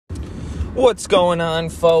What's going on,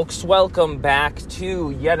 folks? Welcome back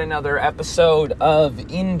to yet another episode of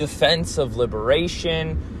In Defense of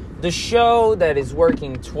Liberation, the show that is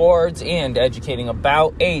working towards and educating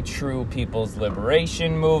about a true people's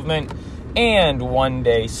liberation movement, and one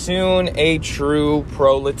day soon, a true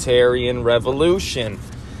proletarian revolution.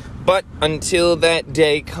 But until that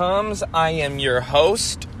day comes, I am your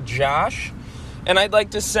host, Josh, and I'd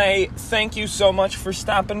like to say thank you so much for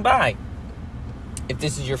stopping by. If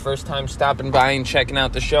this is your first time stopping by and checking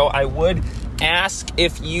out the show, I would ask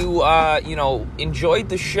if you, enjoyed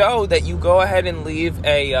the show, that you go ahead and leave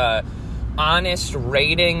a honest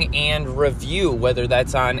rating and review, whether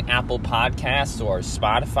that's on Apple Podcasts or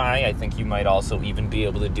Spotify. I think you might also even be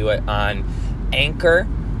able to do it on Anchor.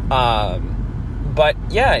 But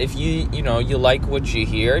yeah, if you like what you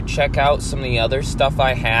hear, check out some of the other stuff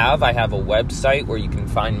I have. I have a website where you can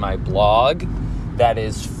find my blog that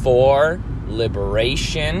is for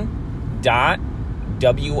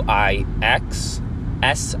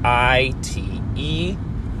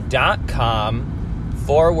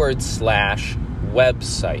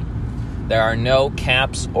There are no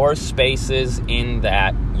caps or spaces in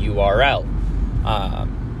that URL.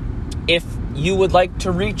 If you would like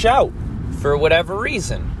to reach out for whatever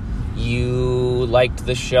reason, you liked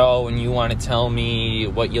the show and you want to tell me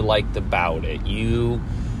what you liked about it, you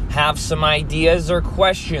have some ideas or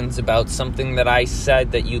questions about something that I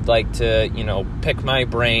said that you'd like to, pick my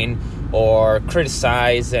brain or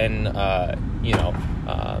criticize and,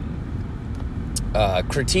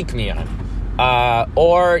 critique me on.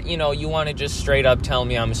 Or, you want to just straight up tell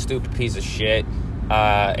me I'm a stupid piece of shit,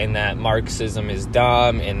 and that Marxism is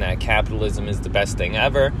dumb and that capitalism is the best thing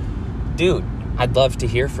ever. Dude, I'd love to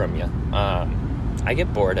hear from you. I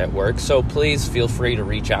get bored at work, so please feel free to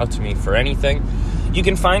reach out to me for anything. You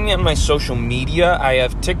can find me on my social media. I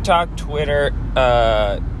have TikTok, Twitter,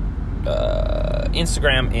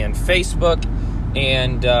 Instagram, and Facebook.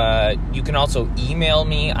 And you can also email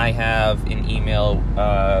me. I have an email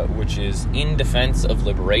which is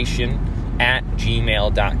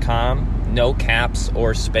indefenseofliberation@gmail.com. No caps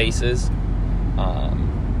or spaces.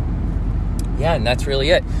 And that's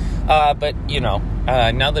really it. But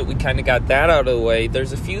now that we kind of got that out of the way,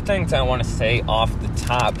 there's a few things I want to say off the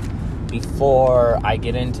top before I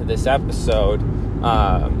get into this episode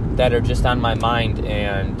that are just on my mind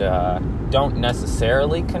and don't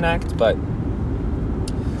necessarily connect. But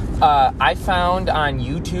I found on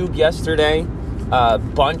YouTube yesterday a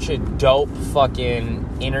bunch of dope fucking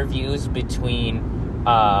interviews between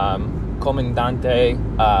Comandante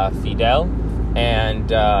Fidel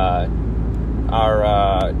and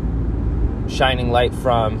our shining light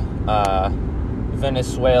from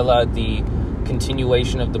Venezuela, the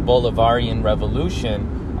continuation of the Bolivarian Revolution,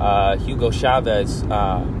 Hugo Chavez,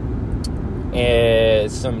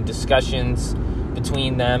 some discussions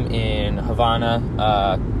between them in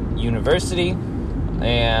Havana University,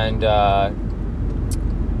 and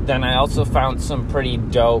then I also found some pretty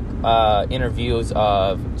dope interviews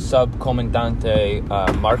of Subcomandante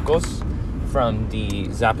Marcos from the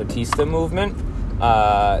Zapatista movement.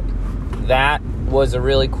 That was a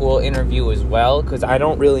really cool interview as well, because I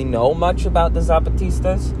don't really know much about the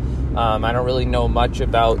Zapatistas. I don't really know much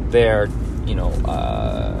about their,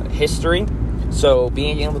 history. So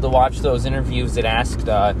being able to watch those interviews, it asked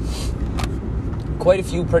quite a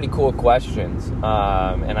few pretty cool questions.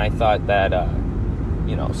 And I thought that,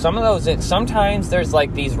 some of those, sometimes there's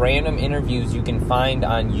like these random interviews you can find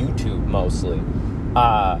on YouTube mostly,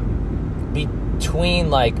 between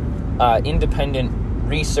like independent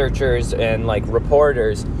researchers and like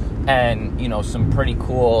reporters and some pretty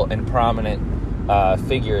cool and prominent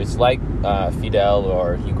figures like Fidel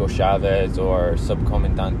or Hugo Chavez or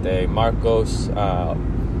Subcomandante Marcos.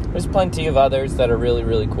 There's plenty of others that are really,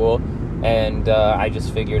 really cool, and I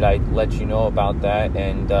just figured I'd let you know about that,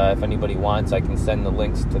 and if anybody wants, I can send the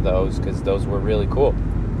links to those, because those were really cool.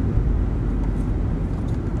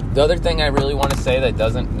 The other thing I really want to say that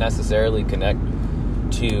doesn't necessarily connect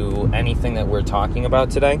to anything that we're talking about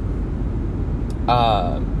today,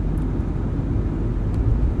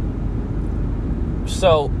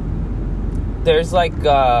 so there's like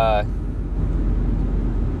I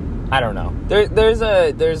don't know,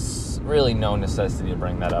 there's really no necessity to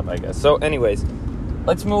bring that up, I guess. So anyways,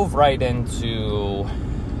 let's move right into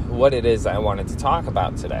what it is I wanted to talk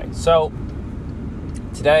about today. So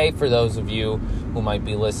today, for those of you who might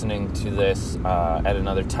be listening to this at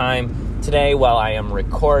another time, today, while I am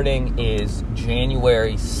recording, is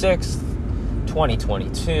January 6th,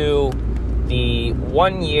 2022, the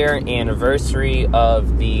 1-year anniversary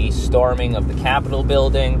of the storming of the Capitol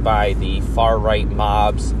building by the far-right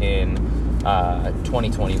mobs in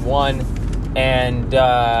 2021. And,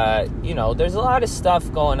 there's a lot of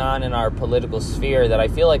stuff going on in our political sphere that I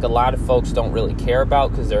feel like a lot of folks don't really care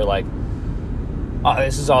about because they're like, oh,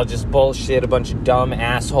 this is all just bullshit, a bunch of dumb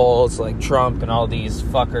assholes like Trump and all these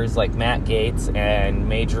fuckers like Matt Gaetz and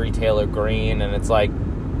Marjorie Taylor Greene. And it's like,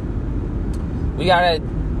 we gotta,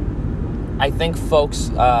 I think folks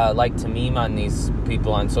like to meme on these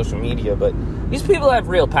people on social media, but these people have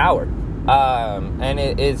real power. And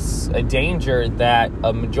it is a danger that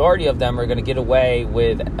a majority of them are going to get away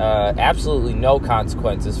with absolutely no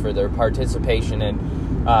consequences for their participation in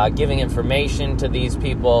giving information to these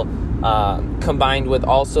people, combined with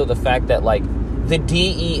also the fact that, like, the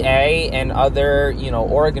DEA and other,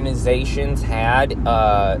 organizations had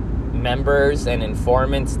members and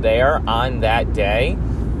informants there on that day,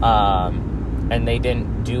 and they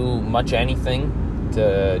didn't do much anything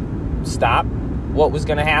to stop what was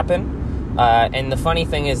going to happen. And the funny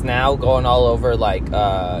thing is now going all over, like,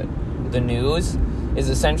 the news is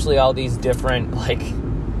essentially all these different, like,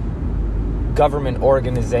 government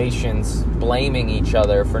organizations blaming each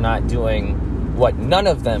other for not doing what none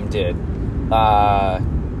of them did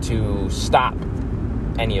to stop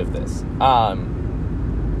any of this.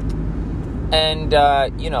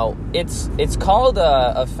 It's called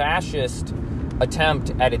a fascist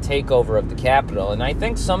attempt at a takeover of the Capitol. And I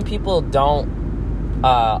think some people don't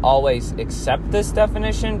always accept this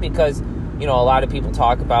definition because, a lot of people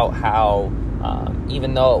talk about how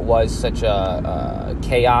even though it was such a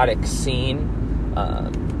chaotic scene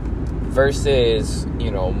versus,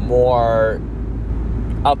 more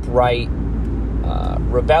upright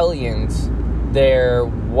rebellions, there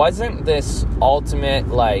wasn't this ultimate,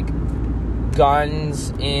 like,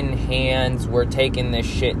 guns in hands, we're taking this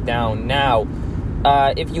shit down now.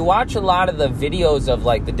 If you watch a lot of the videos of,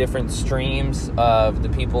 like, the different streams of the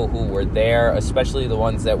people who were there, especially the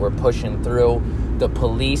ones that were pushing through the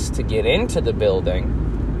police to get into the building,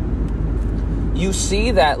 you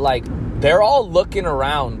see that, like, they're all looking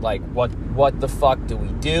around like, what the fuck do we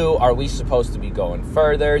do? Are we supposed to be going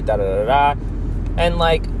further? Da-da-da-da. And,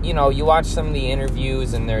 like, you watch some of the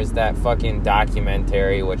interviews, and there's that fucking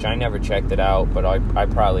documentary, which I never checked it out, but I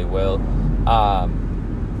probably will,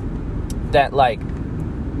 that, like,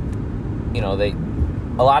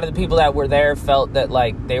 a lot of the people that were there felt that,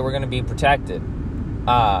 like, they were going to be protected,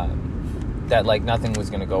 that, like, nothing was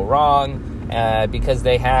going to go wrong, because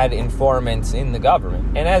they had informants in the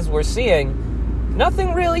government. And as we're seeing,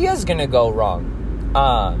 nothing really is going to go wrong.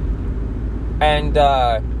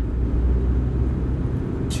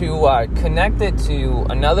 To connect it to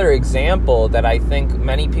another example that I think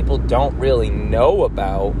many people don't really know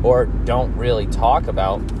about or don't really talk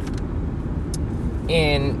about,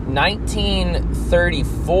 in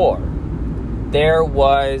 1934, there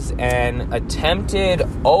was an attempted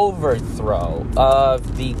overthrow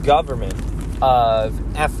of the government of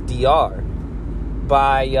FDR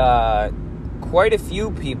by quite a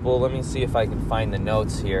few people. Let me see if I can find the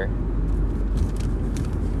notes here.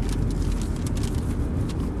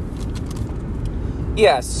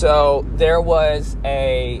 Yeah, so there was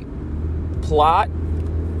a plot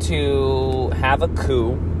to have a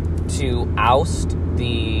coup to oust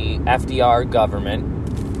the FDR government,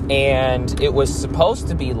 and it was supposed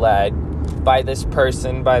to be led by this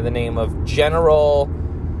person by the name of General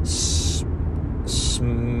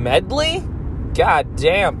Smedley? God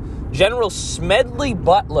damn. General Smedley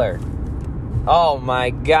Butler. Oh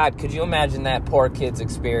my God, could you imagine that poor kid's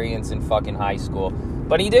experience in fucking high school?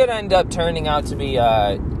 But he did end up turning out to be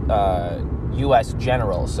a U.S.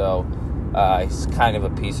 general, so he's kind of a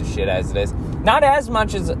piece of shit as it is. Not as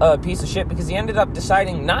much as a piece of shit because he ended up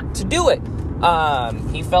deciding not to do it.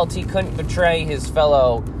 He felt he couldn't betray his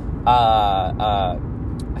fellow, I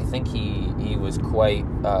think he was quite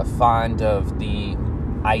fond of the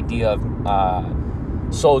idea of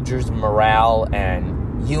soldiers' morale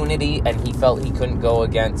and unity, and he felt he couldn't go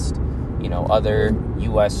against, other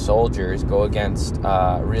U.S. soldiers, go against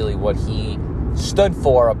really what he stood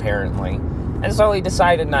for, apparently. And so he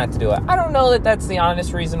decided not to do it. I don't know that that's the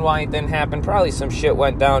honest reason why it didn't happen. Probably some shit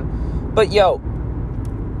went down. But,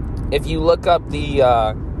 if you look up the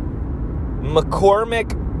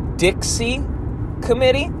McCormick-Dixie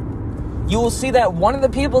Committee, you will see that one of the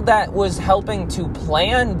people that was helping to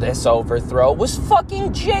plan this overthrow was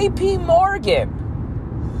fucking J.P. Morgan.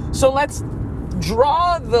 So let's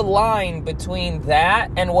draw the line between that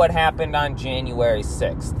and what happened on January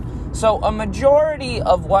 6th. So a majority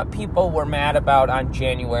of what people were mad about on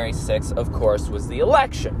January 6th, of course, was the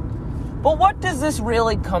election. But what does this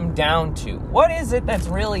really come down to? What is it that's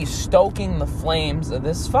really stoking the flames of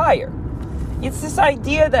this fire? It's this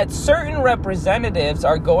idea that certain representatives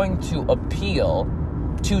are going to appeal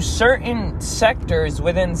to certain sectors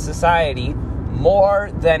within society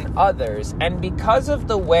more than others. And because of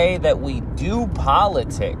the way that we do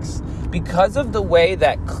politics, because of the way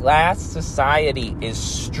that class society is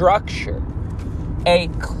structured, a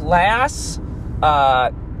class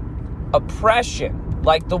oppression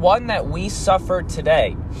like the one that we suffer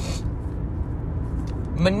today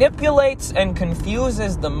manipulates and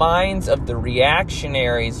confuses the minds of the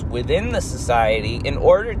reactionaries within the society in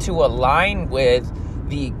order to align with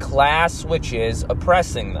the class which is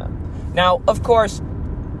oppressing them. Now, of course,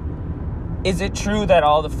 is it true that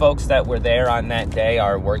all the folks that were there on that day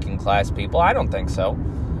are working class people? I don't think so.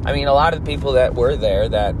 I mean, a lot of the people that were there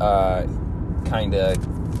that kind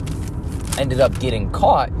of ended up getting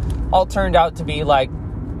caught all turned out to be like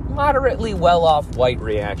moderately well-off white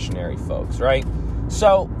reactionary folks, right?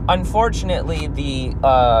 So, unfortunately, the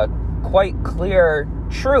quite clear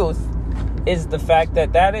truth is the fact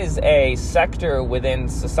that that is a sector within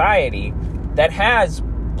society that has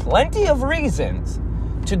plenty of reasons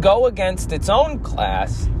to go against its own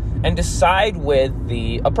class and to side with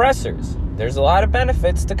the oppressors. There's a lot of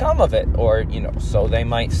benefits to come of it, or, so they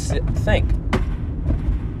might think.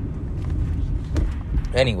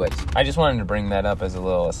 Anyways, I just wanted to bring that up as a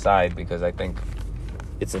little aside because I think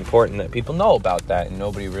it's important that people know about that, and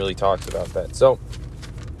nobody really talks about that. So,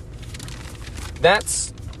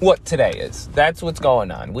 that's what today is. That's what's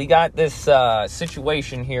going on. We got this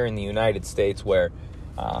situation here in the United States where,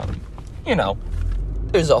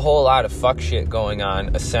 there's a whole lot of fuck shit going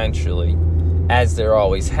on, essentially, as there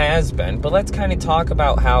always has been. But let's kind of talk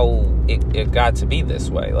about how it got to be this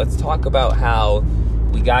way. Let's talk about how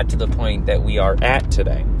we got to the point that we are at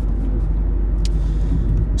today.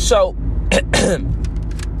 So,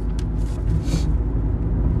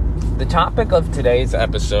 the topic of today's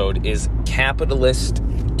episode is capitalist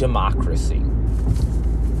democracy.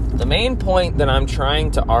 The main point that I'm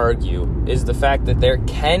trying to argue is the fact that there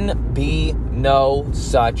can be no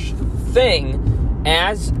such thing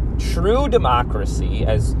as true democracy,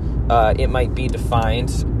 as it might be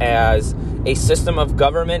defined as a system of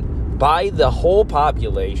government by the whole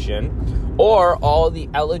population or all the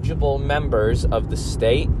eligible members of the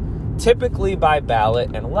state, typically by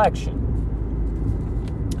ballot and election.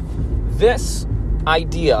 This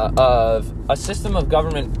idea of a system of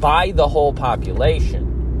government by the whole population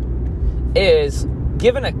is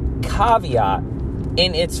given a caveat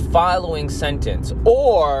in its following sentence,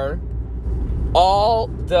 or all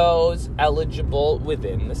those eligible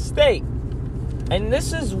within the state. And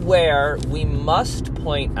this is where we must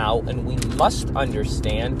point out and we must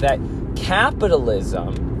understand that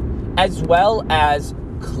capitalism, as well as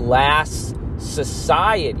class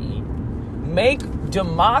society, make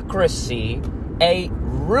democracy a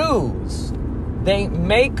ruse. They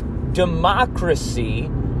make democracy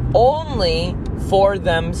only for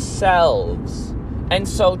themselves. And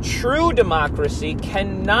so true democracy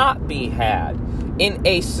cannot be had in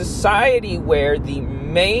a society where the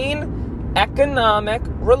main economic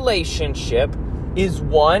relationship is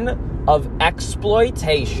one of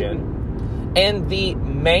exploitation and the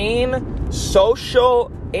main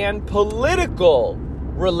social and political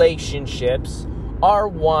relationships are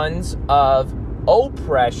ones of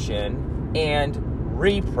oppression and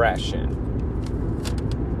repression.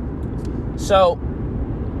 So,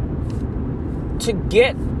 to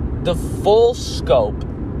get the full scope,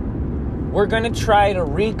 we're going to try to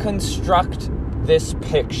reconstruct this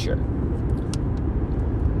picture.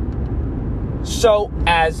 So,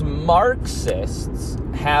 as Marxists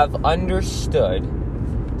have understood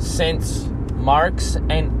since Marx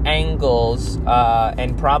and Engels,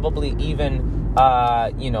 and probably even,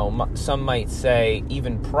 some might say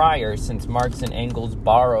even prior, since Marx and Engels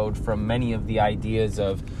borrowed from many of the ideas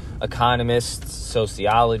of economists,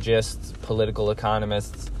 sociologists, political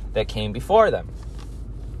economists that came before them.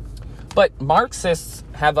 But Marxists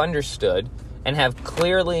have understood and have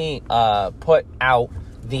clearly put out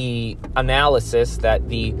the analysis that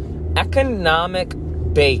the economic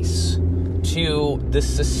base to the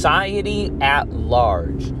society at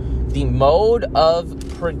large, the mode of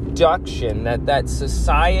production that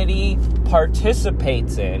society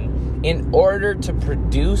participates in order to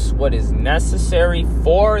produce what is necessary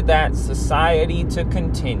for that society to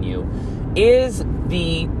continue, is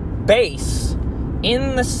the base,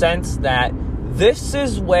 in the sense that this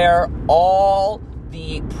is where all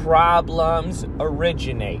the problems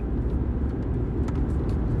originate.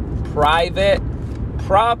 Private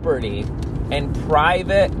property and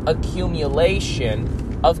private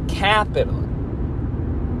accumulation of capital.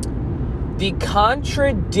 The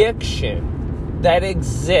contradiction that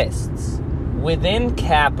exists within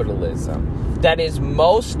capitalism that is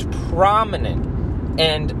most prominent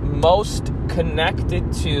and most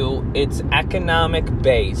connected to its economic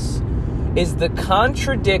base is the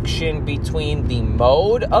contradiction between the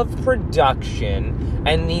mode of production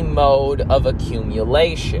and the mode of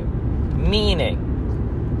accumulation.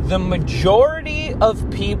 Meaning, the majority of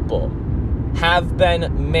people have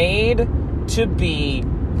been made to be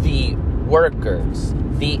the workers.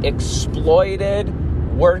 The exploited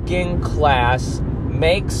working class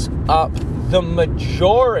makes up the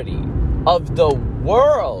majority of the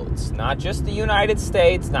world's, not just the United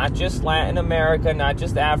States, not just Latin America, not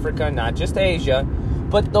just Africa, not just Asia,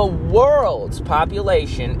 but the world's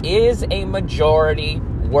population is a majority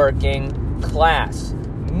working class.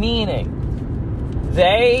 Meaning,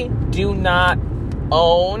 they do not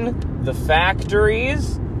own the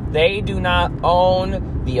factories, they do not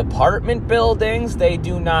own the apartment buildings, they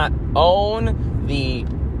do not own the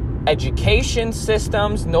education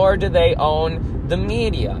systems, nor do they own the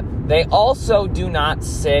media. They also do not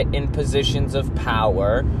sit in positions of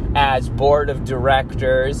power as board of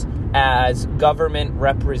directors, as government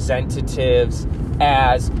representatives,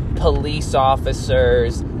 as police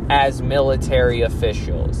officers, as military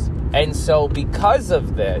officials. And so because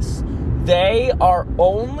of this, they are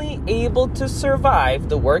only able to survive,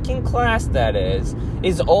 the working class that is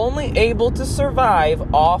only able to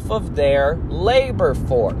survive off of their labor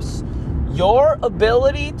force. Your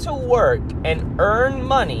ability to work and earn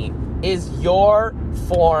money is your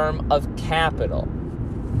form of capital.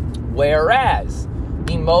 Whereas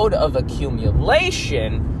the mode of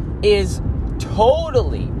accumulation is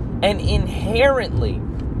totally and inherently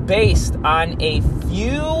based on a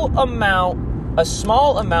few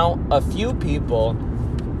people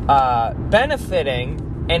benefiting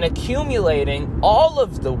and accumulating all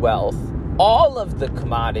of the wealth, all of the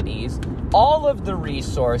commodities, all of the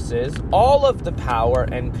resources, all of the power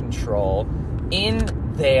and control in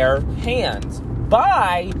their hands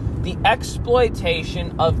by the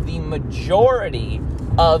exploitation of the majority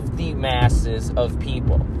of the masses of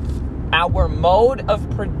people. Our mode of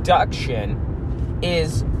production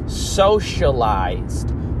is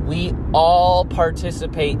socialized. We all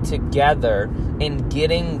participate together in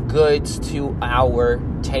getting goods to our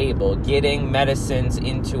table, getting medicines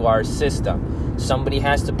into our system. Somebody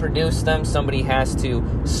has to produce them, somebody has to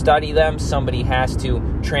study them, somebody has to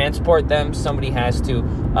transport them, somebody has to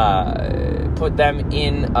put them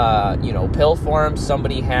in pill form,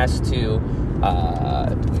 somebody has to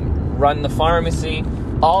run the pharmacy.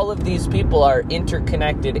 All of these people are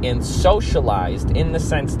interconnected and socialized in the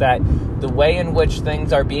sense that the way in which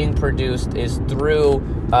things are being produced is through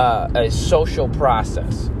a social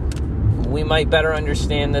process. We might better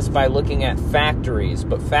understand this by looking at factories,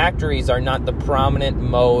 but factories are not the prominent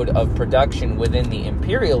mode of production within the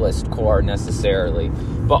imperialist core necessarily,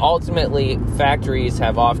 but ultimately factories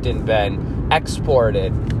have often been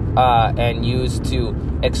exported and used to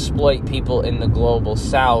exploit people in the global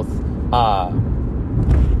south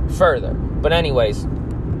further. But anyways,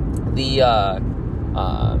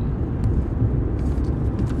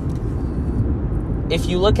 if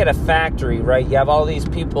you look at a factory, right, you have all these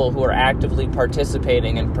people who are actively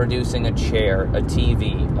participating in producing a chair, a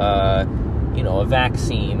TV, a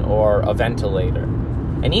vaccine, or a ventilator.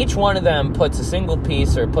 And each one of them puts a single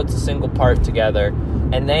piece or puts a single part together,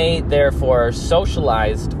 and they therefore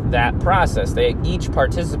socialized that process. They each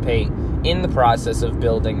participate in the process of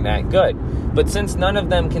building that good. But since none of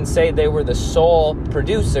them can say they were the sole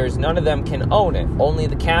producers, none of them can own it. Only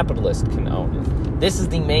the capitalist can own it. This is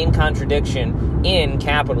the main contradiction in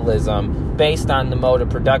capitalism based on the mode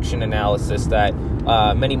of production analysis that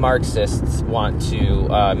many Marxists want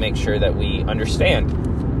to make sure that we understand.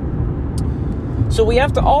 So we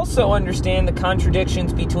have to also understand the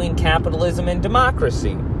contradictions between capitalism and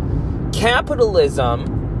democracy.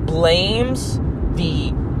 Capitalism blames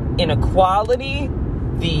the inequality,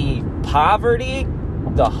 the poverty,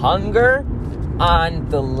 the hunger on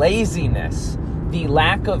the laziness, the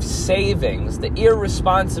lack of savings, the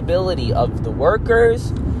irresponsibility of the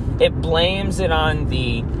workers. It blames it on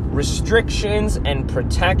the restrictions and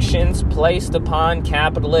protections placed upon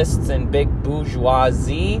capitalists and big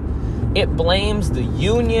bourgeoisie. It blames the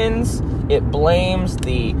unions. It blames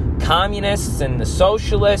the communists and the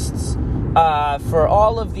socialists for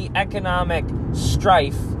all of the economic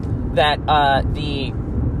strife that the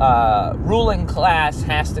ruling class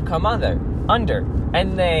has to come under.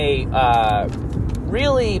 And they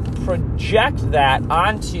really project that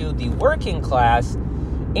onto the working class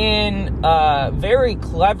in a very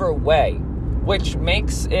clever way, which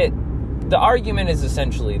makes it, the argument is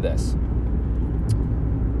essentially this.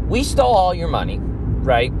 We stole all your money.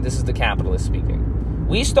 right? This is the capitalist speaking.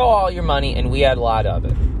 We stole all your money and we had a lot of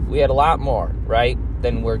it. We had a lot more, right,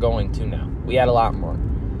 than we're going to now. We had a lot more.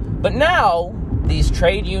 But now, these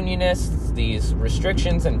trade unionists, these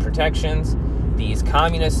restrictions and protections, these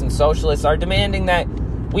communists and socialists are demanding that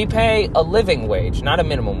we pay a living wage, not a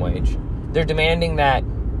minimum wage. They're demanding that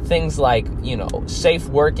things like, safe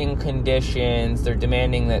working conditions, they're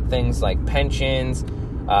demanding that things like pensions,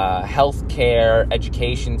 health care,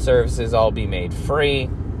 education services all be made free.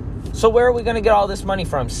 So where are we going to get all this money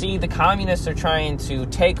from? See, the communists are trying to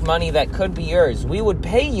take money that could be yours. We would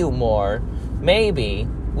pay you more, maybe.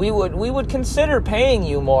 We would consider paying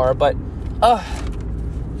you more, but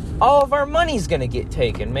all of our money's going to get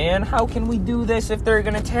taken, man. How can we do this if they're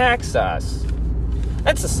going to tax us?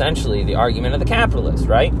 That's essentially the argument of the capitalist,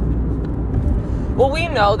 right? Well, we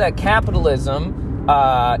know that capitalism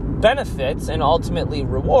benefits and ultimately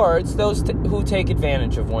rewards those who take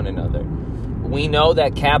advantage of one another. We know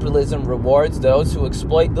that capitalism rewards those who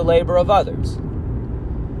exploit the labor of others.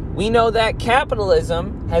 We know that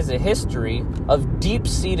capitalism has a history of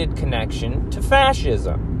deep-seated connection to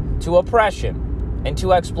fascism, to oppression, and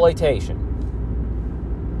to exploitation.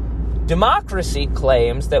 Democracy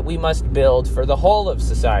claims that we must build for the whole of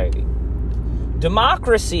society.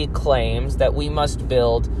 Democracy claims that we must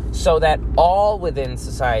build so that all within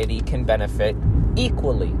society can benefit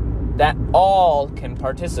equally, that all can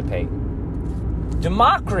participate.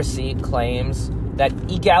 Democracy claims that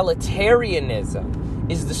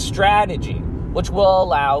egalitarianism is the strategy which will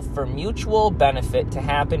allow for mutual benefit to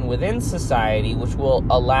happen within society, which will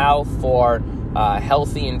allow for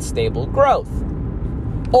healthy and stable growth.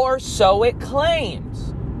 Or so it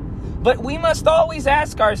claims. But we must always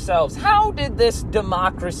ask ourselves, how did this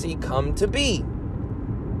democracy come to be?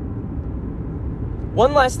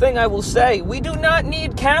 One last thing I will say, we do not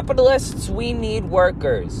need capitalists, we need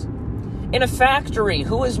workers. In a factory,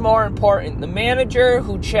 who is more important? The manager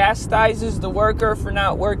who chastises the worker for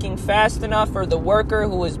not working fast enough, or the worker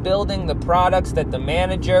who is building the products that the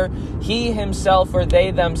manager, he himself or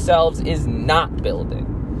they themselves, is not building?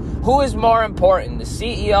 Who is more important, the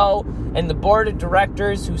CEO and the board of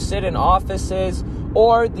directors who sit in offices,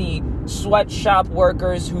 or the sweatshop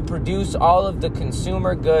workers who produce all of the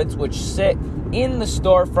consumer goods which sit in the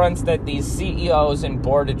storefronts that these CEOs and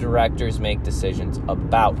board of directors make decisions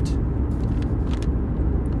about?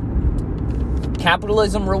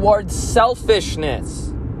 Capitalism rewards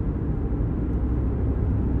selfishness.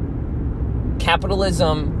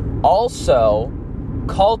 Capitalism also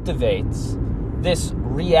cultivates this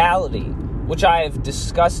reality, which I have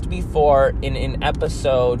discussed before in an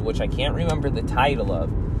episode, which I can't remember the title of,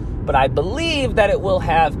 but I believe that it will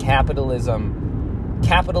have capitalist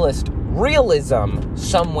realism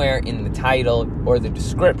somewhere in the title or the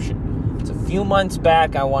description. It's a few months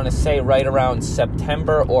back, I want to say right around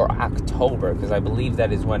September or October, because I believe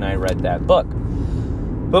that is when I read that book.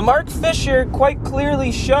 But Mark Fisher quite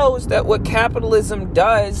clearly shows that what capitalism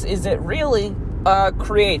does is it really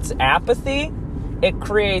creates apathy. It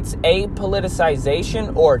creates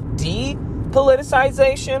apoliticization or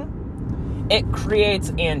depoliticization. It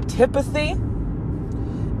creates antipathy.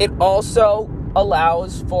 It also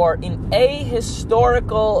allows for an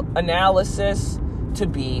ahistorical analysis to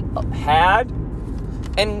be had.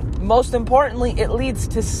 And most importantly, it leads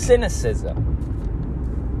to cynicism.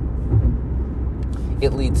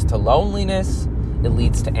 It leads to loneliness. It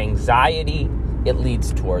leads to anxiety. It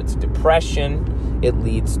leads towards depression. It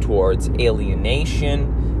leads towards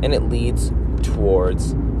alienation. And it leads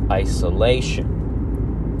towards isolation.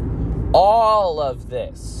 All of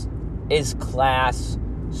this is class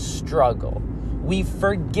struggle. We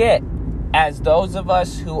forget, as those of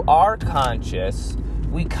us who are conscious,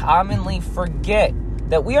 we commonly forget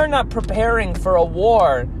that we are not preparing for a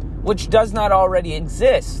war which does not already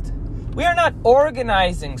exist. We are not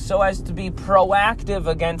organizing so as to be proactive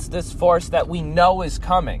against this force that we know is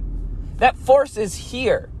coming. That force is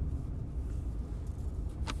here.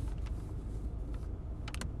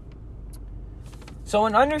 So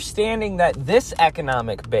in understanding that this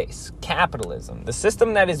economic base, capitalism, the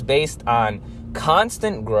system that is based on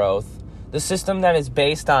constant growth, the system that is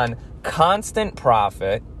based on constant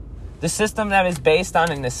profit, the system that is based on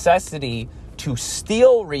a necessity to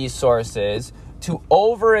steal resources, to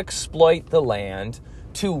overexploit the land,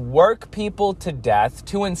 to work people to death,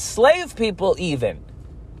 to enslave people even.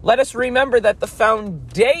 Let us remember that the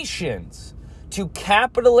foundations to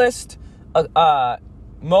capitalist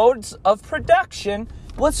modes of production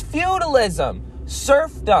was feudalism,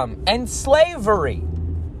 serfdom, and slavery.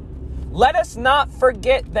 Let us not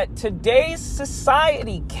forget that today's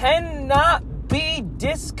society cannot be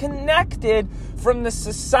disconnected from the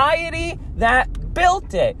society that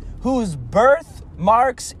built it, whose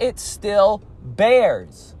birthmarks it still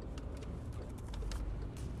bears.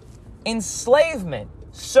 Enslavement,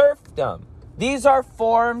 serfdom, these are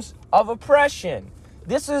forms of oppression.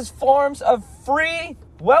 This is forms of free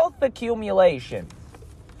wealth accumulation.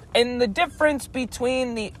 And the difference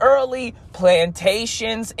between the early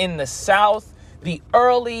plantations in the South, the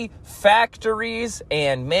early factories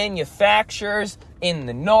and manufacturers in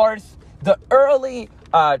the North, the early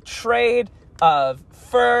trade of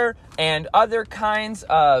fur and other kinds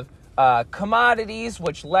of commodities,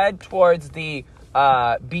 which led towards the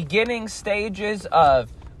beginning stages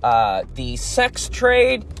of the sex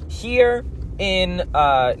trade here in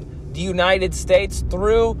the United States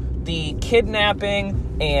through the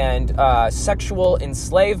kidnapping and sexual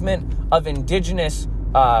enslavement of indigenous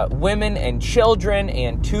women and children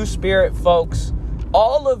and two-spirit folks.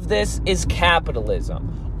 All of this is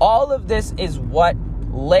capitalism. All of this is what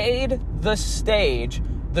laid the stage,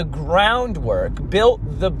 the groundwork, built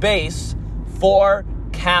the base for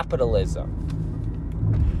capitalism.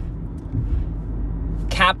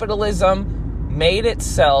 Capitalism made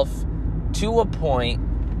itself to a point,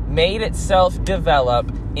 made itself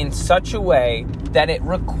develop in such a way that it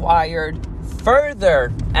required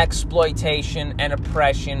further exploitation and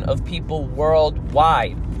oppression of people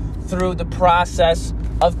worldwide through the process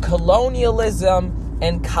of colonialism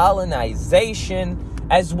and colonization,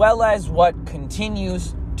 as well as what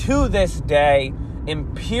continues to this day,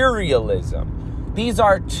 imperialism. These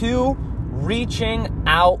are two reaching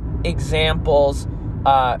out examples,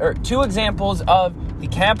 two examples of the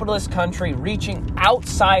capitalist country reaching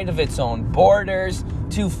outside of its own borders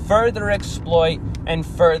to further exploit and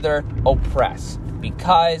further oppress,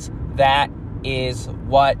 because that is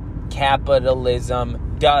what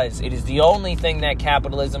capitalism does. It is the only thing that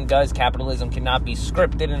capitalism does. Capitalism cannot be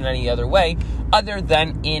scripted in any other way other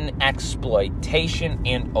than in exploitation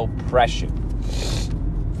and oppression.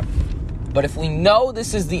 But if we know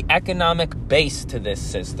this is the economic base to this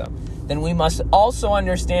system, then we must also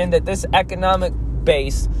understand that this economic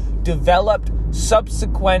base developed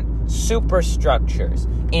subsequent superstructures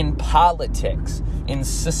in politics, in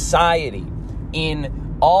society,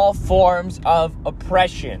 in all forms of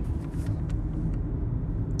oppression.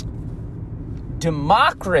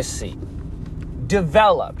 Democracy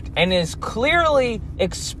developed and is clearly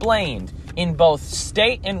explained in both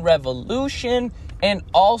state and revolution, and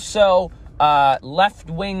also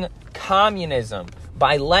left-wing communism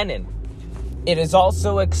by Lenin. It is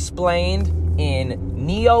also explained in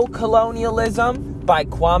neo-colonialism by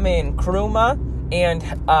Kwame Nkrumah, and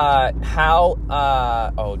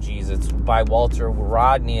it's by Walter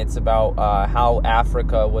Rodney. It's about how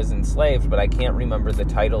Africa was enslaved, but I can't remember the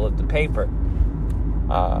title of the paper.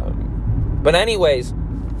 But anyways,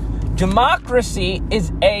 democracy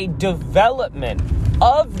is a development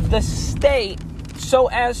of the state so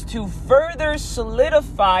as to further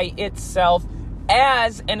solidify itself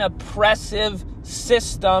as an oppressive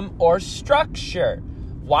system or structure.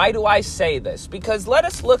 Why do I say this? Because let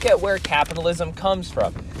us look at where capitalism comes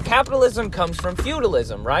from. Capitalism comes from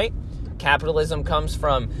feudalism, right? Capitalism comes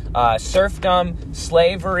from serfdom,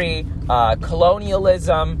 slavery,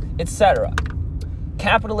 colonialism, etc.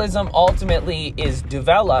 Capitalism ultimately is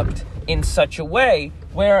developed in such a way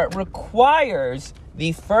where it requires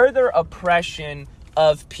the further oppression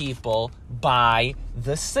of people by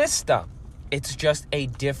the system. It's just a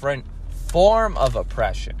different form of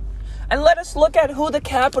oppression. And let us look at who the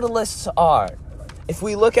capitalists are. If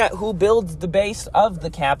we look at who builds the base of the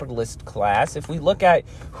capitalist class, if we look at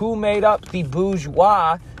who made up the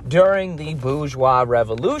bourgeois during the bourgeois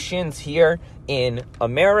revolutions here in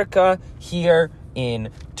America, here in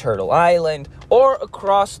Turtle Island, or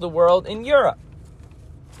across the world in Europe,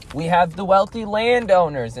 we have the wealthy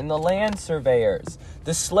landowners and the land surveyors,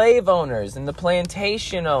 the slave owners and the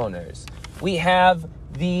plantation owners. We have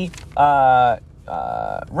the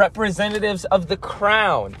representatives of the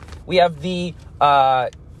crown. We have the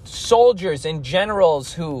soldiers and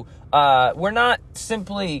generals who were not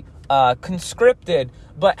simply conscripted,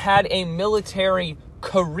 but had a military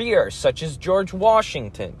career, such as George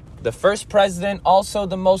Washington, the first president, also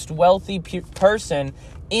the most wealthy person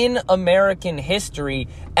in American history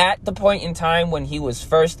at the point in time when he was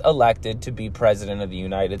first elected to be president of the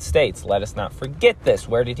United States. Let us not forget this.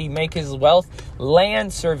 Where did he make his wealth?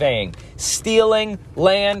 Land surveying, stealing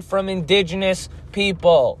land from indigenous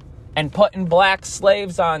people and putting black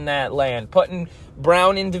slaves on that land, putting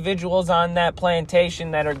brown individuals on that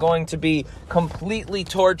plantation that are going to be completely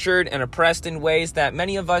tortured and oppressed in ways that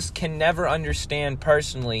many of us can never understand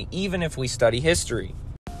personally, even if we study history.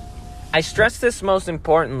 I stress this most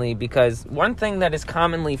importantly because one thing that is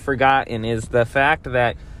commonly forgotten is the fact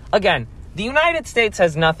that, again, the United States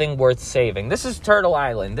has nothing worth saving. This is Turtle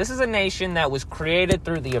Island. This is a nation that was created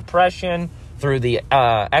through the oppression, through the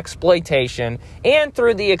exploitation, and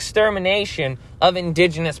through the extermination of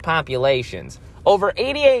indigenous populations. Over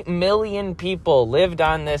 88 million people lived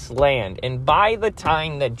on this land, and by the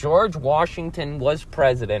time that George Washington was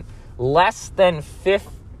president, less than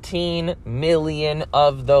 15 million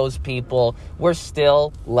of those people were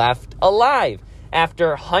still left alive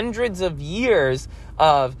after hundreds of years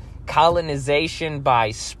of colonization by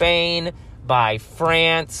Spain, by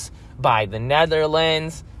France, by the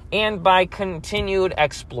Netherlands, and by continued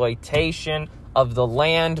exploitation of the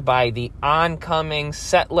land by the oncoming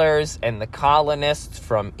settlers and the colonists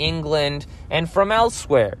from England and from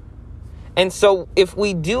elsewhere. And so if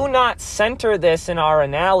we do not center this in our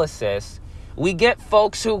analysis, we get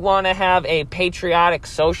folks who want to have a patriotic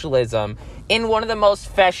socialism in one of the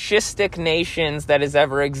most fascistic nations that has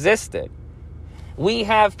ever existed. We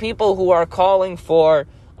have people who are calling for,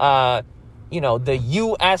 the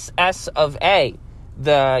USS of A,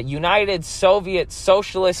 the United Soviet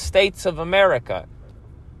Socialist States of America.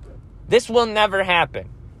 This will never happen.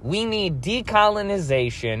 We need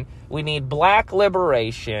decolonization. We need black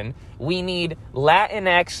liberation. We need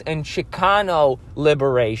Latinx and Chicano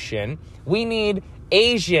liberation. We need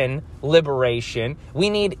Asian liberation. We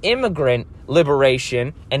need immigrant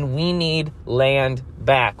liberation. And we need land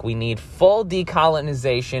back. We need full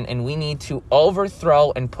decolonization. And we need to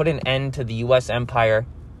overthrow and put an end to the U.S. empire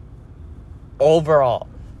overall.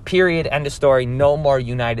 Period. End of story. No more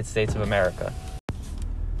United States of America.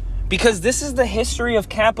 Because this is the history of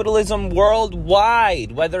capitalism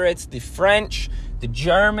worldwide, whether it's the French, the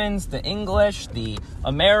Germans, the English, the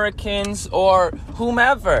Americans, or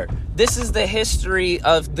whomever. This is the history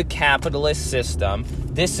of the capitalist system.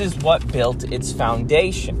 This is what built its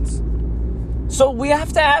foundations. So we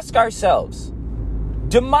have to ask ourselves,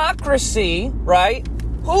 democracy, right?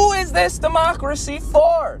 Who is this democracy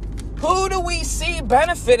for? Who do we see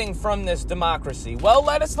benefiting from this democracy? Well,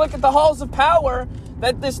 let us look at the halls of power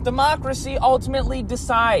that this democracy ultimately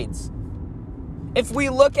decides. If we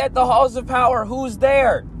look at the halls of power, who's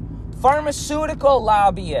there? Pharmaceutical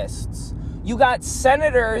lobbyists. You got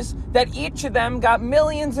senators that each of them got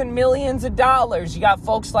millions and millions of dollars. You got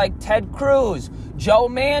folks like Ted Cruz, Joe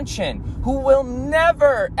Manchin, who will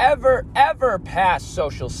never, ever, ever pass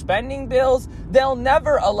social spending bills. They'll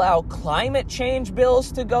never allow climate change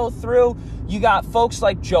bills to go through. You got folks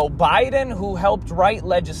like Joe Biden, who helped write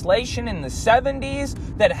legislation in the 70s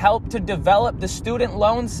that helped to develop the student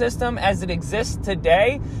loan system as it exists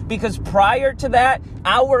today. Because prior to that,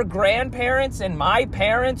 our grandparents and my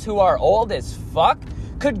parents, who are old as fuck,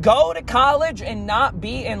 could go to college and not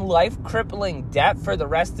be in life-crippling debt for the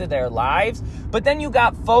rest of their lives. But then you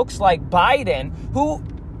got folks like Biden, who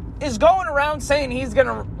is going around saying he's going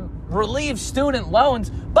to relieve student loans.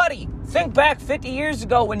 Buddy, think back 50 years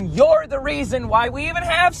ago when you're the reason why we even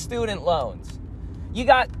have student loans. You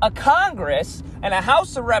got a Congress and a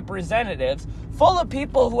House of Representatives full of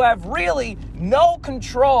people who have really no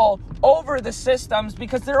control over the systems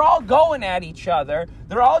because they're all going at each other.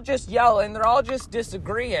 They're all just yelling. They're all just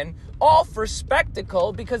disagreeing, all for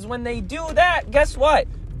spectacle, because when they do that, guess what?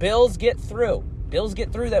 Bills get through. Bills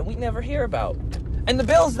get through that we never hear about. And the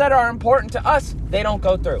bills that are important to us, they don't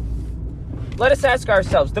go through. Let us ask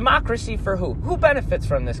ourselves, democracy for who? Who benefits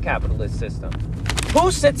from this capitalist system?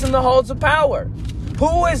 Who sits in the halls of power?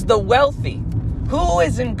 Who is the wealthy? Who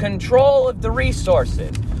is in control of the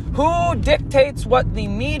resources? Who dictates what the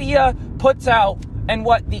media puts out and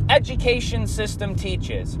what the education system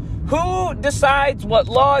teaches? Who decides what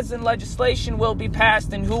laws and legislation will be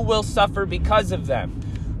passed and who will suffer because of them?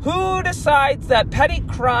 Who decides that petty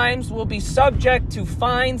crimes will be subject to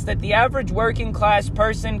fines that the average working class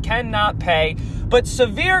person cannot pay, but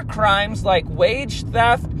severe crimes like wage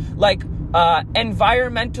theft, like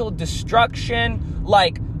environmental destruction,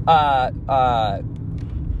 like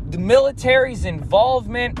the military's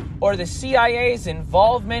involvement or the CIA's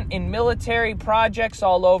involvement in military projects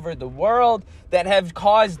all over the world that have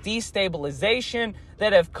caused destabilization,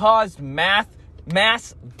 that have caused mass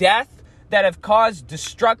death, that have caused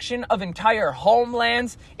destruction of entire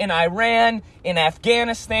homelands in Iran, in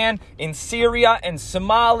Afghanistan, in Syria, in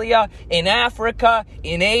Somalia, in Africa,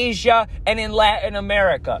 in Asia, and in Latin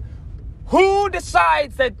America. Who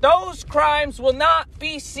decides that those crimes will not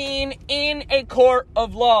be seen in a court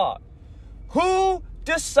of law? Who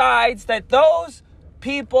decides that those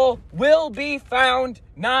people will be found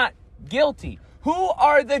not guilty? Who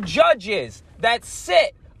are the judges that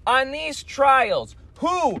sit on these trials?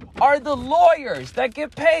 Who are the lawyers that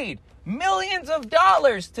get paid? millions of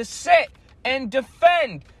dollars to sit and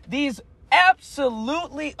defend these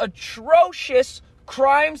absolutely atrocious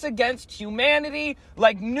crimes against humanity,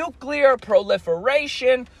 like nuclear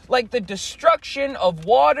proliferation, like the destruction of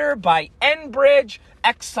water by Enbridge,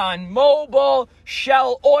 ExxonMobil,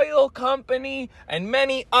 Shell Oil Company, and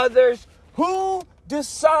many others. Who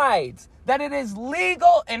decides that it is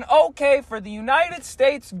legal and okay for the United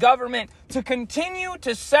States government to continue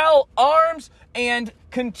to sell arms and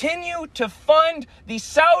continue to fund the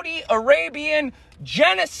Saudi Arabian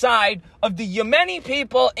genocide of the Yemeni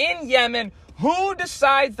people in Yemen? Who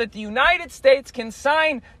decides that the United States can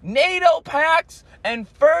sign NATO pacts and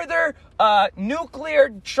further nuclear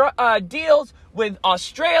deals with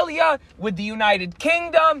Australia, with the United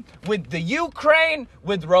Kingdom, with the Ukraine,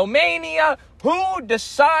 with Romania? Who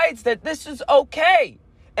decides that this is okay?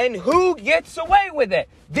 And who gets away with it?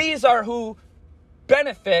 These are who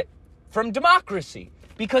benefit from democracy.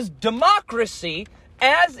 Because democracy,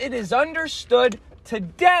 as it is understood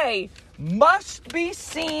today, must be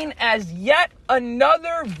seen as yet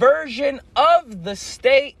another version of the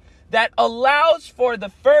state that allows for the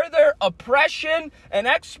further oppression and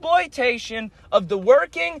exploitation of the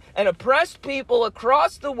working and oppressed people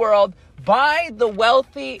across the world by the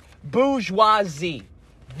wealthy bourgeoisie.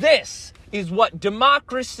 This is what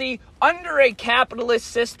democracy under a capitalist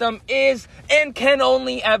system is and can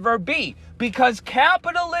only ever be, because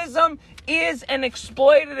capitalism is an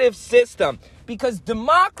exploitative system. Because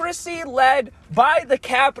democracy led by the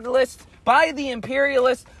capitalists, by the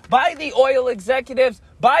imperialists, by the oil executives,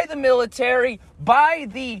 by the military, by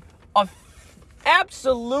the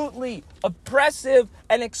absolutely oppressive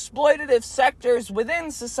and exploitative sectors within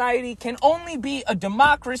society, can only be a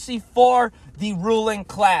democracy for the ruling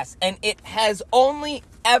class. And it has only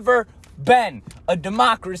ever been a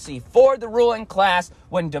democracy for the ruling class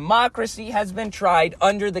when democracy has been tried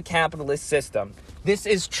under the capitalist system. This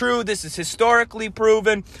is true. This is historically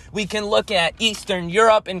proven. We can look at Eastern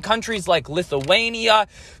Europe and countries like Lithuania,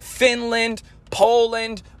 Finland,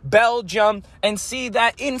 Poland, Belgium, and see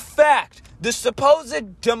that, in fact, the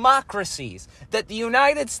supposed democracies that the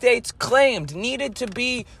United States claimed needed to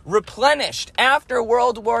be replenished after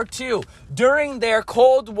World War II during their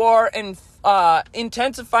Cold War and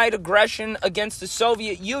intensified aggression against the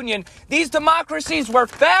Soviet Union, these democracies were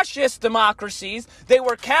fascist democracies. They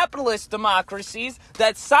were capitalist democracies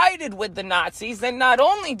that sided with the Nazis. And not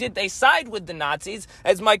only did they side with the Nazis,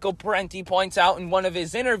 as Michael Parenti points out in one of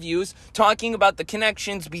his interviews, talking about the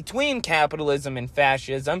connections between capitalism and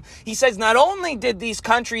fascism, he says not only did these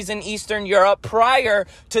countries in Eastern Europe prior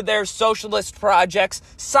to their socialist projects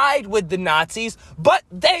side with the Nazis, but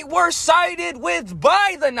they were sided with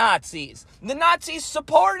by the Nazis. The Nazis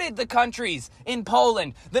supported the countries in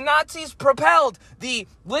Poland. The Nazis propelled the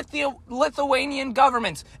Lithuanian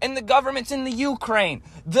governments and the governments in the Ukraine.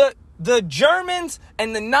 The Germans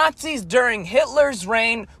and the Nazis during Hitler's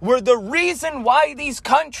reign were the reason why these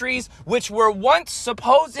countries, which were once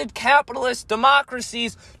supposed capitalist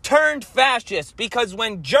democracies, turned fascist. Because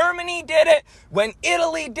when Germany did it, when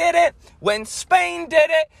Italy did it, when Spain did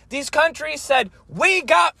it, these countries said, "We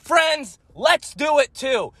got friends, let's do it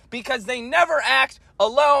too." Because they never act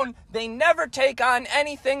alone. They never take on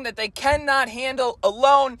anything that they cannot handle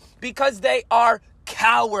alone, because they are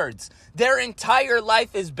cowards. Their entire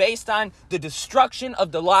life is based on the destruction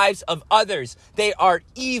of the lives of others. They are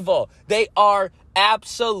evil. They are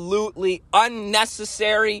absolutely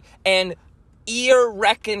unnecessary and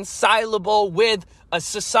irreconcilable with a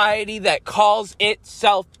society that calls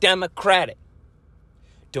itself democratic.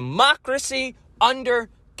 Democracy under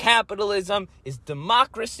capitalism is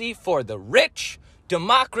democracy for the rich,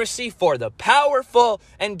 democracy for the powerful,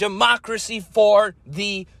 and democracy for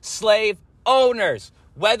the slave owners,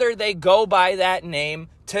 whether they go by that name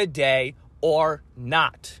today or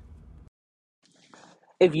not.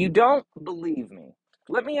 If you don't believe me,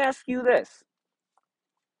 let me ask you this.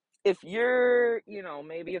 If you're,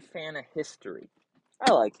 maybe a fan of history,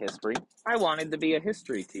 I like history. I wanted to be a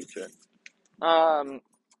history teacher.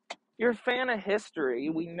 You're a fan of history.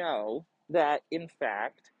 We know that, in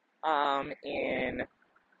fact, in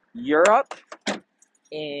Europe,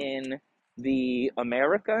 in the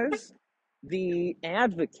Americas, the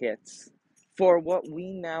advocates for what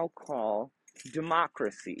we now call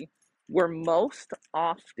democracy were most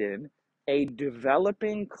often a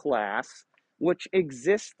developing class which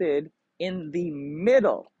existed in the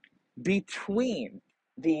middle between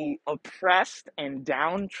the oppressed and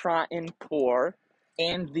downtrodden poor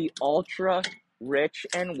and the ultra rich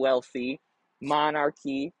and wealthy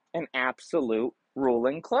monarchy and absolute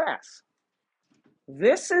ruling class.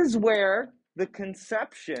 This is where the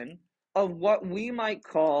conception of what we might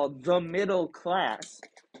call the middle class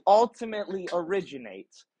ultimately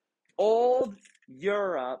originates. Old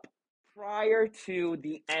Europe prior to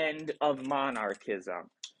the end of monarchism.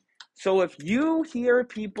 So if you hear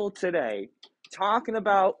people today talking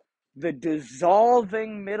about the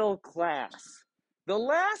dissolving middle class, the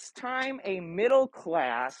last time a middle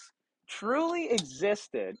class truly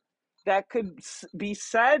existed that could be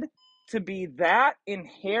said to be that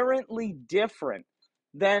inherently different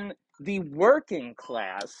than the working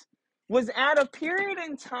class was at a period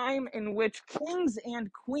in time in which kings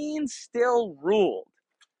and queens still ruled.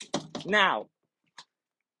 Now,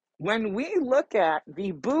 when we look at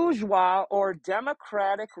the bourgeois or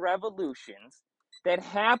democratic revolutions that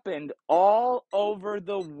happened all over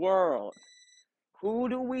the world, who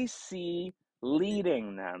do we see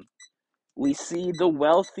leading them? We see the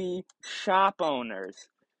wealthy shop owners.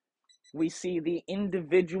 We see the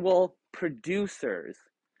individual producers.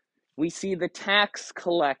 We see the tax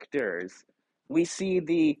collectors. We see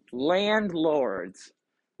the landlords.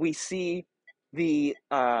 We see the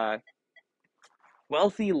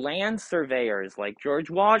wealthy land surveyors like George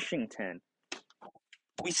Washington.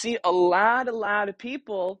 We see a lot of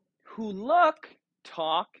people who look,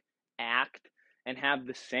 talk, act, and have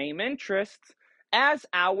the same interests as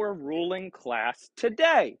our ruling class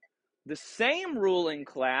today. The same ruling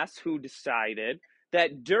class who decided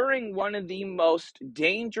that during one of the most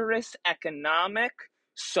dangerous economic,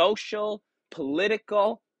 social,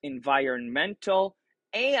 political, environmental,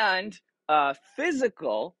 and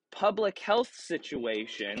physical public health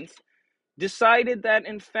situations, decided that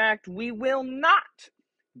in fact we will not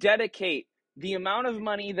dedicate the amount of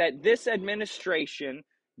money that this administration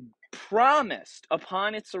promised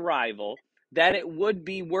upon its arrival that it would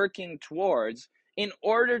be working towards in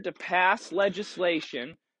order to pass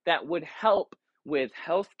legislation that would help with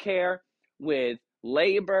health care, with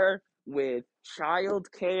labor, with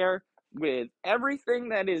child care, with everything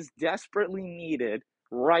that is desperately needed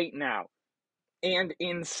right now. And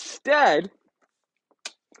instead,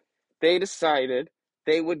 they decided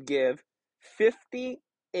they would give $58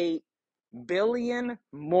 billion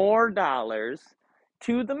more dollars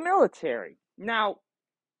to the military. Now,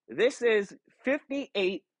 this is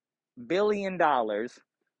 $58 billion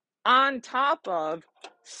on top of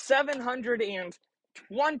 $720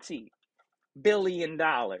 billion.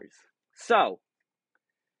 So,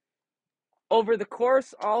 over the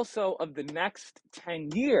course also of the next 10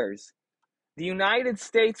 years, the United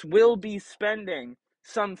States will be spending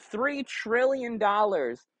some $3 trillion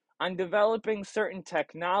on developing certain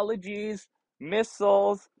technologies,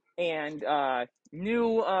 missiles, and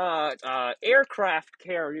new aircraft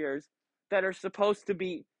carriers that are supposed to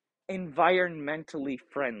be environmentally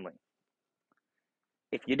friendly.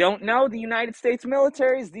 If you don't know, the United States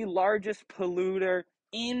military is the largest polluter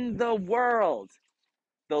in the world.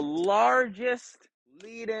 The largest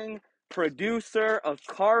leading producer of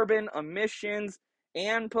carbon emissions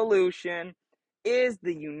and pollution is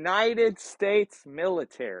the United States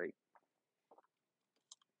military.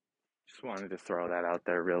 Just wanted to throw that out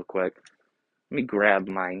there real quick. Let me grab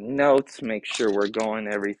my notes, make sure we're going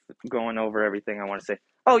over everything I want to say.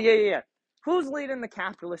 Oh yeah. Who's leading the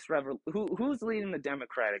capitalist revolution? Who's leading the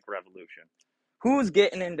democratic revolution? Who's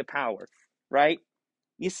getting into power, right?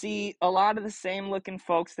 You see a lot of the same looking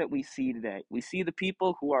folks that we see today. We see the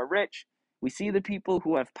people who are rich. We see the people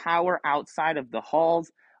who have power outside of the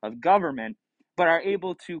halls of government, but are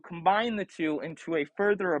able to combine the two into a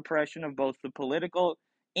further oppression of both the political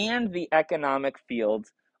and the economic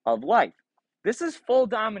fields of life. This is full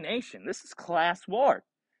domination. This is class war.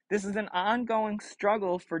 This is an ongoing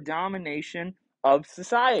struggle for domination of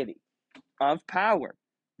society, of power.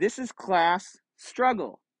 This is class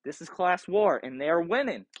struggle. This is class war, and they're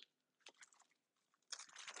winning.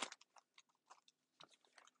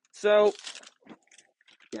 So,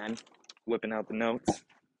 again, whipping out the notes.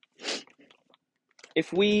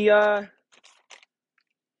 If we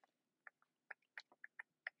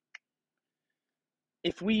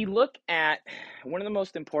look at one of the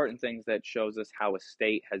most important things that shows us how a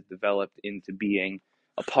state has developed into being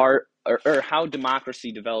a part, or how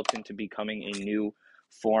democracy developed into becoming a new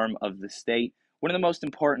form of the state, one of the most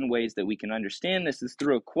important ways that we can understand this is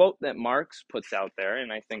through a quote that Marx puts out there,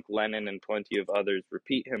 and I think Lenin and plenty of others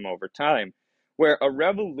repeat him over time, where a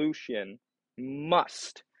revolution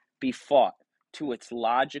must be fought to its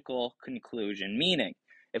logical conclusion. Meaning,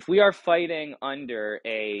 if we are fighting under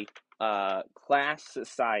a class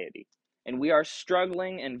society and we are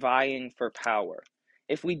struggling and vying for power,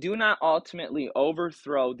 if we do not ultimately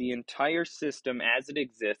overthrow the entire system as it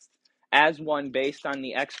exists as one based on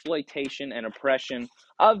the exploitation and oppression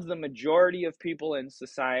of the majority of people in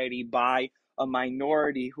society by a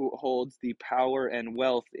minority who holds the power and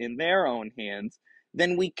wealth in their own hands,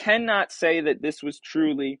 then we cannot say that this was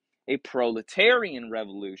truly a proletarian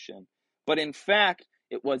revolution. But in fact,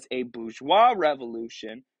 it was a bourgeois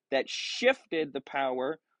revolution that shifted the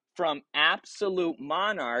power from absolute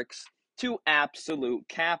monarchs to absolute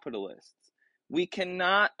capitalists. We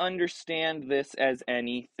cannot understand this as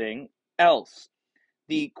anything else.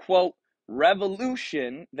 The quote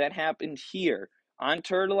revolution that happened here on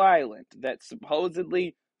Turtle Island, that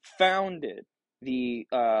supposedly founded the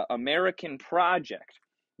American project,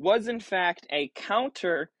 was in fact a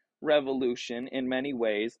counter revolution in many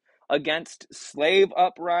ways against slave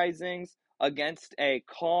uprisings, against a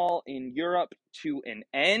call in Europe to an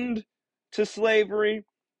end to slavery,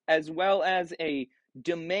 as well as a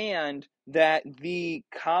demand that the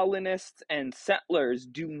colonists and settlers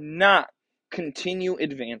do not continue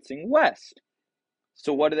advancing west.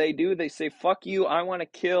 So what do? They say, fuck you, I want to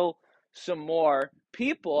kill some more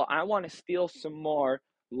people, I want to steal some more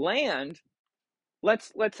land.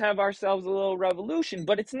 Let's have ourselves a little revolution.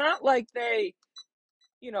 But it's not like they,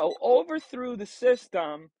 overthrew the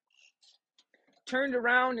system, turned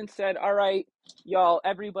around and said, all right, y'all,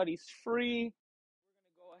 everybody's free.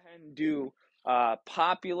 Go ahead and do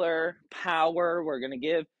popular power. We're going to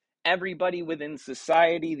give everybody within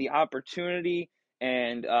society the opportunity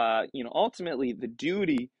and ultimately the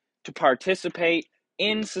duty to participate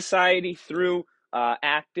in society through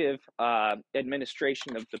active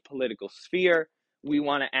administration of the political sphere. We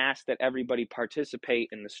want to ask that everybody participate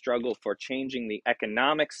in the struggle for changing the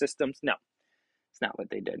economic systems. No, it's not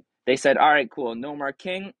what they did. They said, all right, cool, no more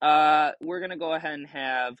king. We're going to go ahead and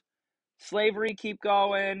have slavery keep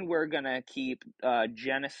going. We're going to keep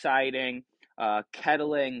genociding,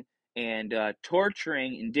 kettling, and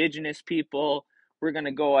torturing indigenous people. We're going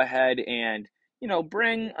to go ahead and,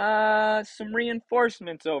 bring some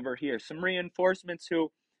reinforcements over here. Some reinforcements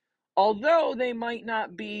who, although they might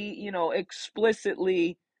not be,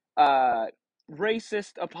 explicitly uh,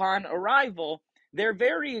 racist upon arrival, their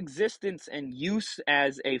very existence and use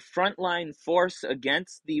as a frontline force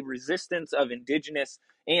against the resistance of indigenous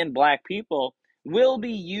and black people will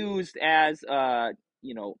be used as a,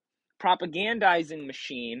 propagandizing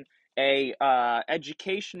machine, a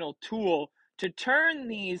educational tool to turn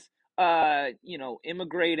these,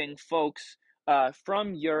 immigrating folks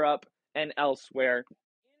from Europe and elsewhere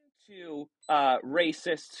to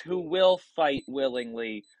racists who will fight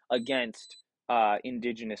willingly against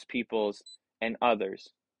indigenous peoples and others.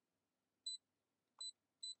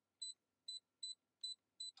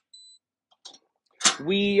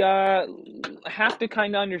 We have to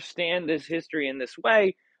kind of understand this history in this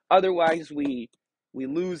way, otherwise we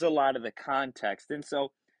lose a lot of the context. And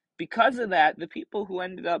so because of that, the people who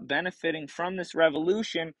ended up benefiting from this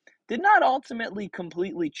revolution did not ultimately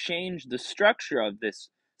completely change the structure of this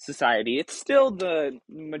society. It's still the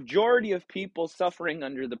majority of people suffering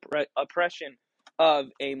under the oppression of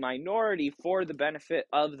a minority for the benefit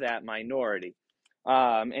of that minority.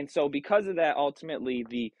 And so because of that, ultimately,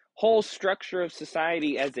 the whole structure of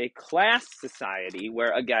society as a class society,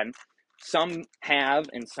 where, again, some have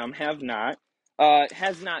and some have not,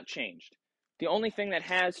 has not changed. The only thing that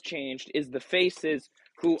has changed is the faces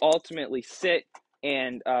who ultimately sit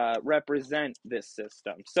and represent this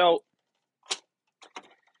system. So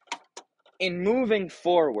in moving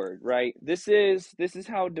forward, right, this is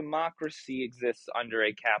how democracy exists under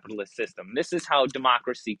a capitalist system. This is how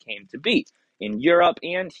democracy came to be in Europe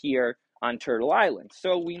and here on Turtle Island.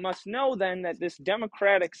 So we must know then that this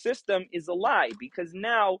democratic system is a lie, because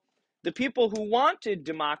now the people who wanted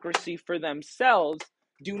democracy for themselves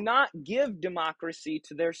do not give democracy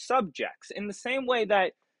to their subjects in the same way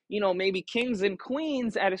that, maybe kings and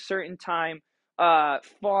queens at a certain time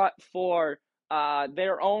fought for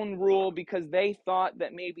their own rule because they thought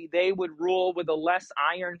that maybe they would rule with a less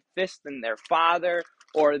iron fist than their father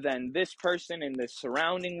or than this person in the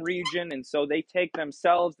surrounding region. And so they take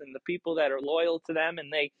themselves and the people that are loyal to them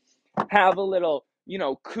and they have a little,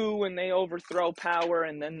 coup, and they overthrow power,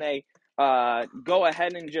 and then they go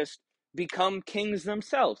ahead and just become kings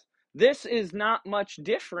themselves. This is not much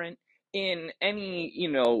different in any,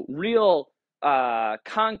 real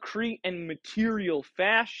concrete and material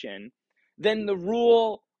fashion than the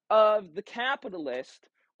rule of the capitalist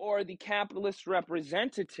or the capitalist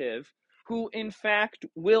representative, who in fact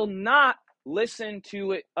will not listen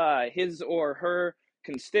to his or her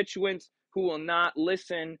constituents, who will not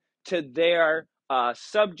listen to their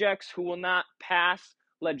subjects, who will not pass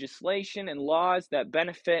legislation and laws that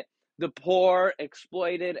benefit the poor,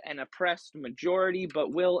 exploited, and oppressed majority,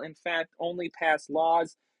 but will in fact only pass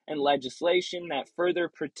laws and legislation that further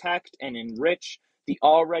protect and enrich the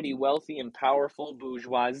already wealthy and powerful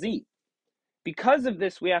bourgeoisie. Because of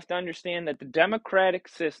this, we have to understand that the democratic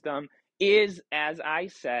system is, as I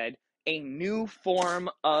said, a new form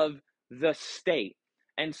of the state.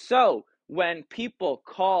 And so, when people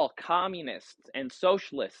call communists and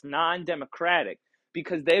socialists non-democratic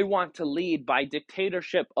because they want to lead by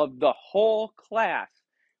dictatorship of the whole class,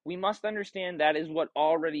 we must understand that is what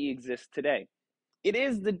already exists today. It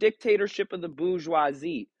is the dictatorship of the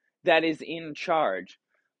bourgeoisie that is in charge,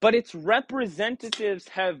 but its representatives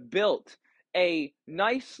have built a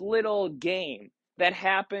nice little game that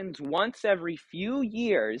happens once every few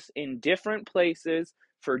years in different places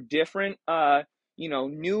for different,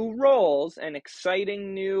 new roles and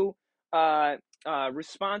exciting new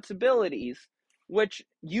responsibilities, which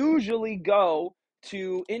usually go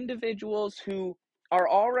to individuals who are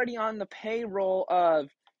already on the payroll of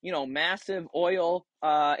massive oil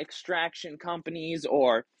extraction companies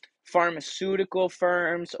or pharmaceutical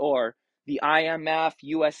firms or the IMF,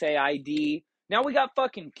 USAID. Now we got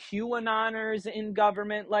fucking QAnoners in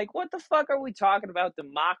government. Like, what the fuck are we talking about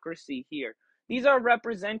democracy here? These are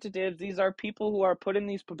representatives. These are people who are put in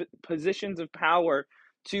these positions of power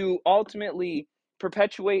to ultimately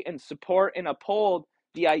perpetuate and support and uphold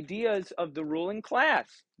the ideas of the ruling class.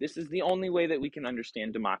 This is the only way that we can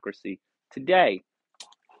understand democracy today.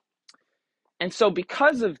 And so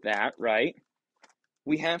because of that, right,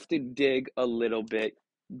 we have to dig a little bit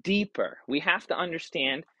deeper. We have to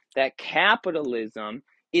understand that capitalism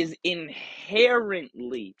is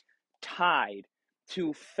inherently tied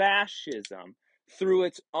to fascism through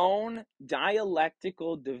its own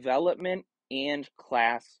dialectical development and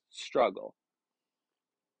class struggle.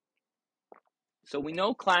 So we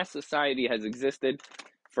know class society has existed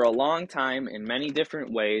for a long time in many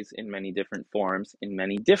different ways, in many different forms, in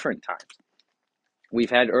many different times. We've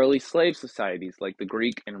had early slave societies like the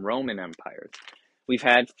Greek and Roman empires. We've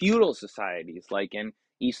had feudal societies like in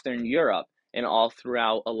Eastern Europe and all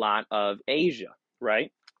throughout a lot of Asia,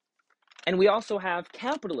 right? And we also have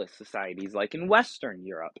capitalist societies like in Western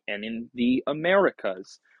Europe and in the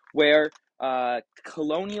Americas, where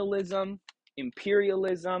colonialism,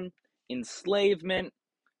 imperialism, enslavement,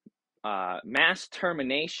 mass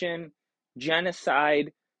termination,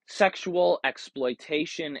 genocide, sexual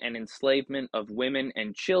exploitation and enslavement of women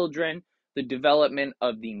and children, the development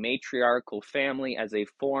of the matriarchal family as a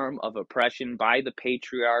form of oppression by the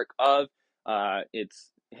patriarch of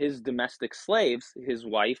his domestic slaves, his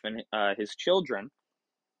wife and his children.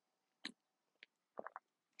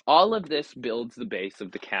 All of this builds the base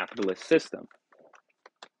of the capitalist system.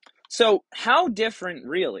 So how different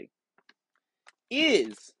really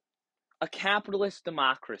is a capitalist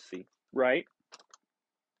democracy, right?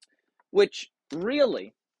 Which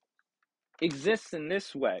really exists in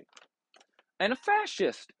this way, and a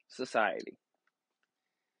fascist society.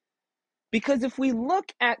 Because if we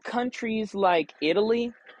look at countries like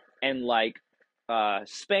Italy and like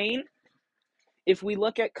Spain, if we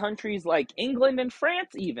look at countries like England and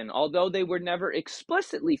France even, although they were never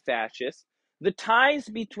explicitly fascist, the ties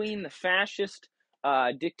between the fascist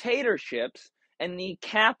dictatorships and the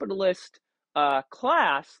capitalist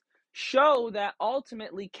class show that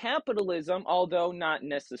ultimately capitalism, although not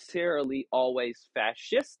necessarily always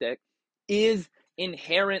fascistic, is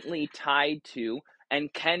inherently tied to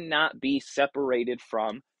and cannot be separated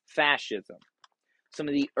from fascism. Some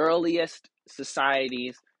of the earliest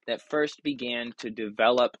societies that first began to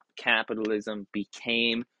develop capitalism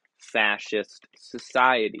became fascist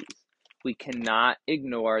societies. We cannot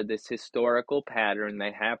ignore this historical pattern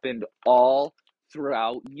that happened all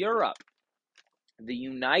throughout Europe. The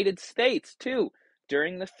United States, too,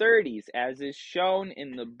 during the 30s, as is shown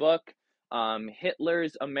in the book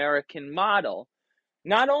Hitler's American Model.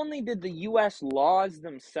 Not only did the U.S. laws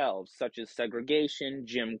themselves, such as segregation,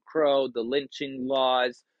 Jim Crow, the lynching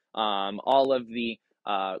laws, all of the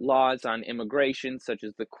laws on immigration, such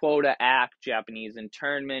as the Quota Act, Japanese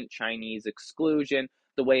internment, Chinese exclusion,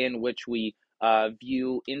 the way in which we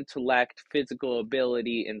view intellect, physical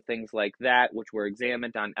ability, and things like that, which were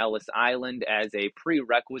examined on Ellis Island as a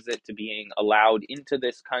prerequisite to being allowed into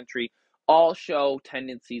this country, all show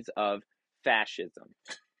tendencies of fascism.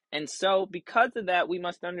 And so, because of that, we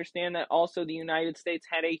must understand that also the United States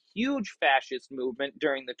had a huge fascist movement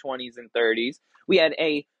during the 20s and 30s. We had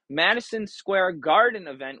a Madison Square Garden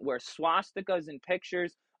event where swastikas and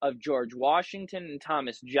pictures of George Washington and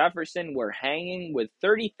Thomas Jefferson were hanging with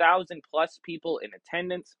 30,000 plus people in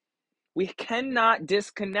attendance. We cannot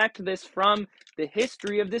disconnect this from the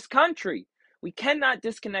history of this country. We cannot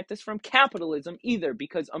disconnect this from capitalism either,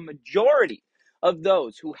 because a majority of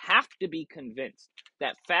those who have to be convinced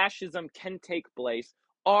that fascism can take place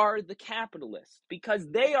are the capitalists, because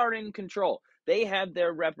they are in control. They have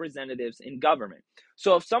their representatives in government.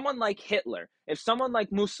 So if someone like Hitler, if someone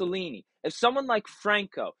like Mussolini, if someone like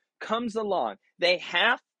Franco comes along, they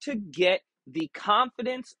have to get the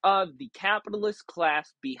confidence of the capitalist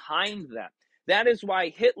class behind them. That is why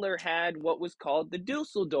Hitler had what was called the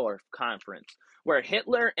Dusseldorf Conference, where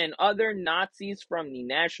Hitler and other Nazis from the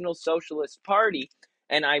National Socialist Party,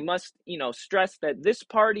 and I must, stress that this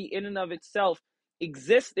party in and of itself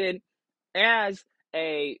existed as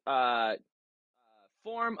a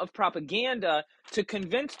form of propaganda to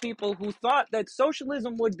convince people who thought that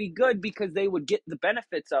socialism would be good because they would get the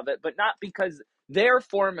benefits of it, but not because their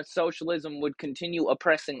form of socialism would continue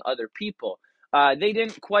oppressing other people. They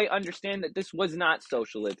didn't quite understand that this was not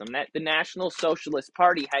socialism, that the National Socialist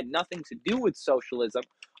Party had nothing to do with socialism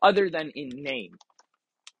other than in name.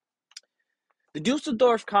 The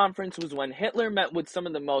Dusseldorf Conference was when Hitler met with some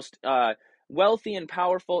of the most wealthy and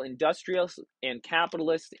powerful industrialists and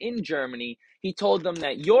capitalists in Germany. He told them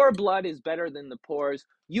that your blood is better than the poor's.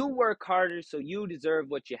 You work harder, so you deserve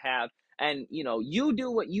what you have. And, you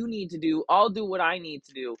do what you need to do. I'll do what I need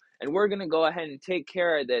to do. And we're going to go ahead and take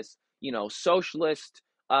care of this, socialist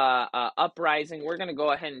uprising. We're going to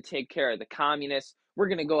go ahead and take care of the communists. We're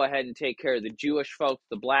going to go ahead and take care of the Jewish folks,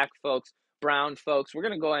 the black folks, brown folks. We're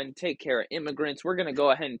going to go ahead and take care of immigrants. We're going to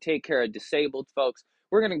go ahead and take care of disabled folks.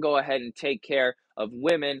 We're going to go ahead and take care of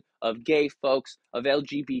women, of gay folks, of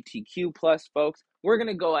LGBTQ plus folks. We're going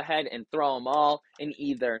to go ahead and throw them all in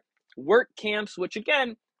either work camps, which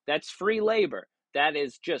again, that's free labor. That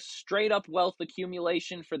is just straight up wealth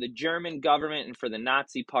accumulation for the German government and for the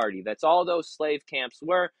Nazi party. That's all those slave camps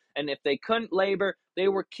were. And if they couldn't labor, they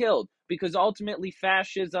were killed, because ultimately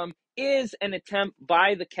fascism is an attempt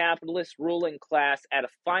by the capitalist ruling class at a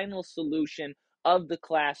final solution of the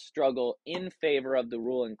class struggle in favor of the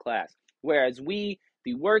ruling class. Whereas we,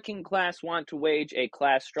 the working class, want to wage a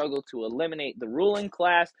class struggle to eliminate the ruling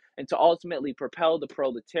class and to ultimately propel the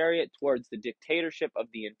proletariat towards the dictatorship of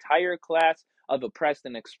the entire class of oppressed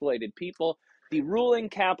and exploited people. The ruling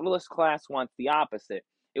capitalist class wants the opposite.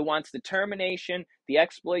 It wants the termination, the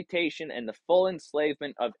exploitation, and the full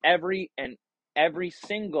enslavement of every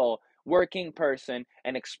single working person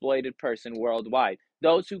and exploited person worldwide.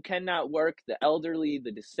 Those who cannot work, the elderly,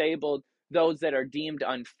 the disabled, those that are deemed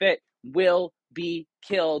unfit will be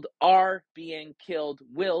killed, are being killed,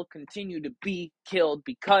 will continue to be killed,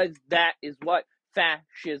 because that is what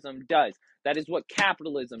fascism does. That is what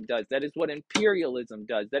capitalism does. That is what imperialism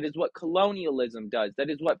does. That is what colonialism does. That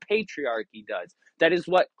is what patriarchy does. That is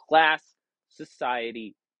what class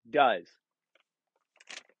society does.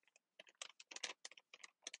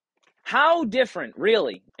 How different,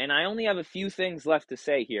 really, and I only have a few things left to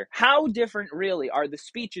say here, how different, really, are the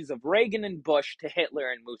speeches of Reagan and Bush to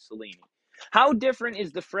Hitler and Mussolini? How different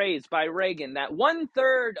is the phrase by Reagan that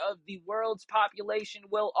 1/3 of the world's population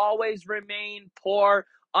will always remain poor,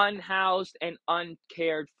 unhoused, and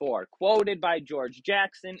uncared for, quoted by George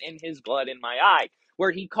Jackson in His Blood in My Eye,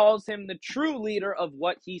 where he calls him the true leader of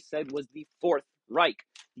what he said was the Fourth Reich,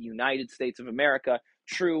 the United States of America.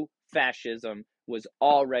 True fascism was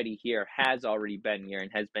already here, has already been here,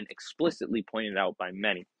 and has been explicitly pointed out by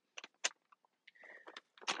many.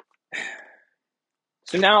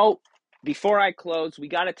 So now, before I close, we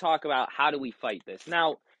got to talk about how do we fight this.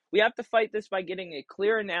 Now, we have to fight this by getting a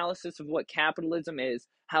clear analysis of what capitalism is,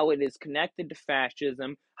 how it is connected to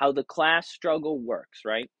fascism, how the class struggle works,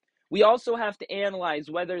 right? We also have to analyze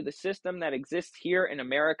whether the system that exists here in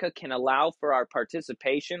America can allow for our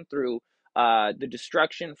participation through the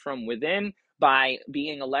destruction from within, by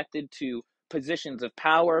being elected to positions of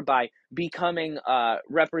power, by becoming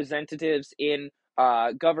representatives in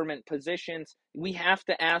government positions. We have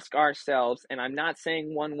to ask ourselves, and I'm not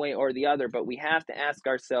saying one way or the other, but we have to ask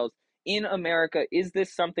ourselves, in America, is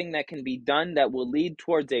this something that can be done that will lead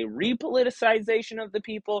towards a repoliticization of the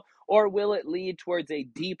people, or will it lead towards a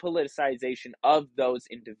depoliticization of those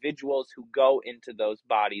individuals who go into those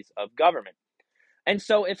bodies of government? And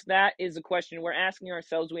so if that is a question we're asking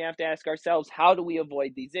ourselves, we have to ask ourselves, how do we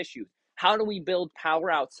avoid these issues? How do we build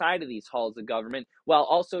power outside of these halls of government while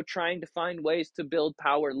also trying to find ways to build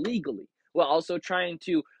power legally, while also trying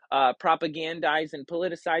to propagandize and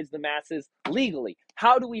politicize the masses legally?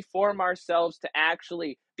 How do we form ourselves to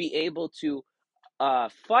actually be able to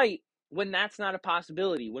fight when that's not a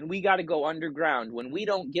possibility, when we got to go underground, when we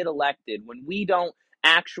don't get elected, when we don't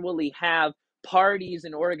actually have parties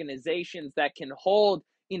and organizations that can hold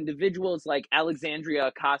individuals like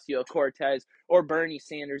Alexandria Ocasio-Cortez or Bernie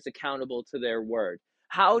Sanders accountable to their word?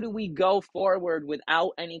 How do we go forward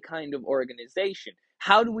without any kind of organization?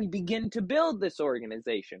 How do we begin to build this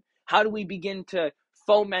organization? How do we begin to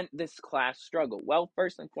foment this class struggle? Well,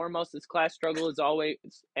 first and foremost, this class struggle is always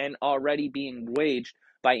and already being waged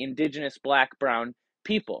by indigenous Black, brown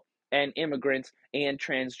people and immigrants and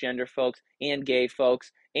transgender folks and gay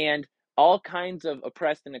folks and all kinds of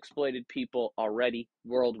oppressed and exploited people already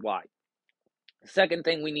worldwide. The second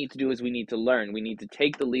thing we need to do is we need to learn. We need to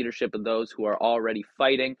take the leadership of those who are already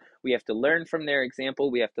fighting. We have to learn from their example.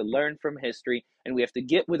 We have to learn from history. And we have to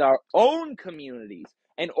get with our own communities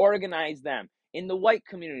and organize them. In the white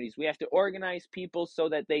communities, we have to organize people so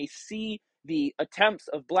that they see the attempts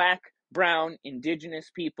of Black, brown, indigenous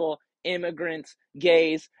people, immigrants,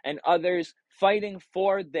 gays, and others fighting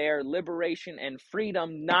for their liberation and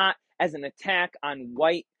freedom, not as an attack on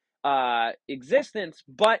white existence,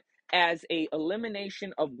 but as a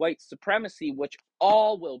elimination of white supremacy, which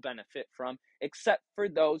all will benefit from, except for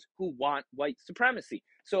those who want white supremacy.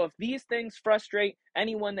 So if these things frustrate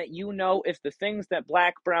anyone that you know, if the things that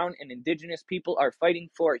Black, brown, and indigenous people are fighting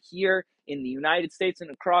for here in the United States and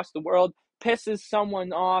across the world pisses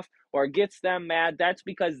someone off or gets them mad, that's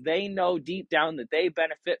because they know deep down that they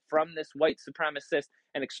benefit from this white supremacist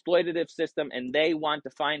and exploitative system, and they want to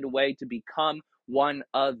find a way to become one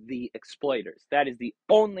of the exploiters. That is the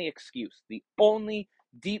only excuse, the only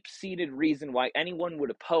deep-seated reason why anyone would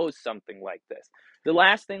oppose something like this. The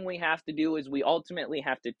last thing we have to do is we ultimately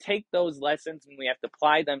have to take those lessons and we have to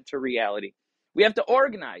apply them to reality. We have to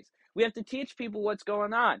organize. We have to teach people what's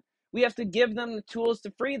going on. We have to give them the tools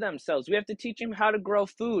to free themselves. We have to teach them how to grow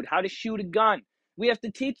food, how to shoot a gun. We have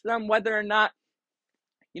to teach them whether or not,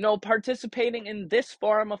 participating in this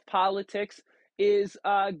form of politics is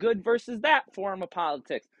good versus that form of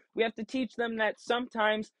politics. We have to teach them that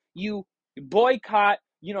sometimes you boycott,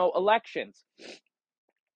 elections.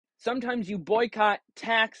 Sometimes you boycott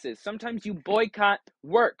taxes. Sometimes you boycott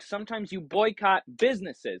work. Sometimes you boycott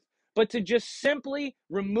businesses. But to just simply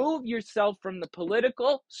remove yourself from the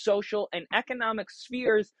political, social, and economic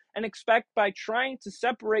spheres and expect by trying to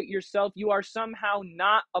separate yourself, you are somehow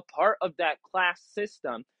not a part of that class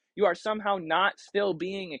system, you are somehow not still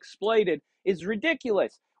being exploited, is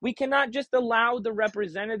ridiculous. We cannot just allow the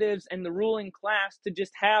representatives and the ruling class to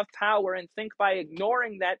just have power and think by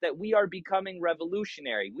ignoring that we are becoming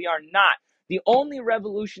revolutionary. We are not. The only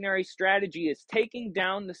revolutionary strategy is taking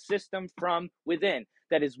down the system from within.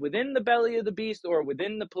 That is within the belly of the beast or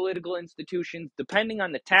within the political institutions, depending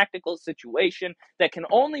on the tactical situation, that can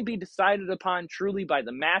only be decided upon truly by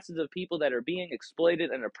the masses of people that are being exploited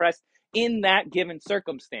and oppressed in that given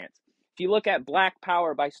circumstance. If you look at Black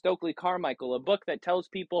Power by Stokely Carmichael, a book that tells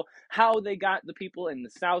people how they got the people in the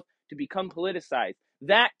South to become politicized,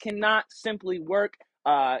 that cannot simply work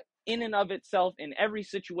in and of itself in every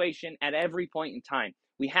situation at every point in time.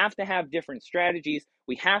 We have to have different strategies,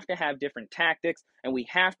 we have to have different tactics, and we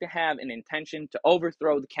have to have an intention to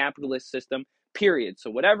overthrow the capitalist system, period.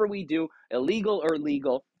 So whatever we do, illegal or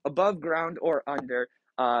legal, above ground or under,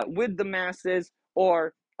 with the masses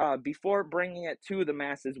or before bringing it to the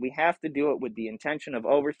masses, we have to do it with the intention of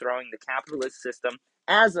overthrowing the capitalist system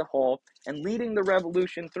as a whole and leading the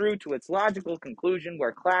revolution through to its logical conclusion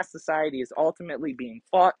where class society is ultimately being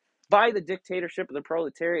fought by the dictatorship of the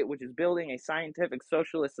proletariat, which is building a scientific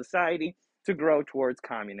socialist society to grow towards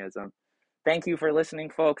communism. Thank you for listening,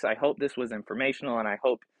 folks. I hope this was informational and I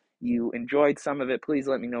hope you enjoyed some of it. Please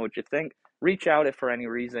let me know what you think. Reach out if for any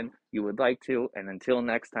reason you would like to. And until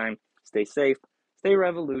next time, stay safe, stay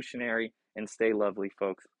revolutionary, and stay lovely,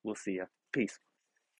 folks. We'll see ya. Peace.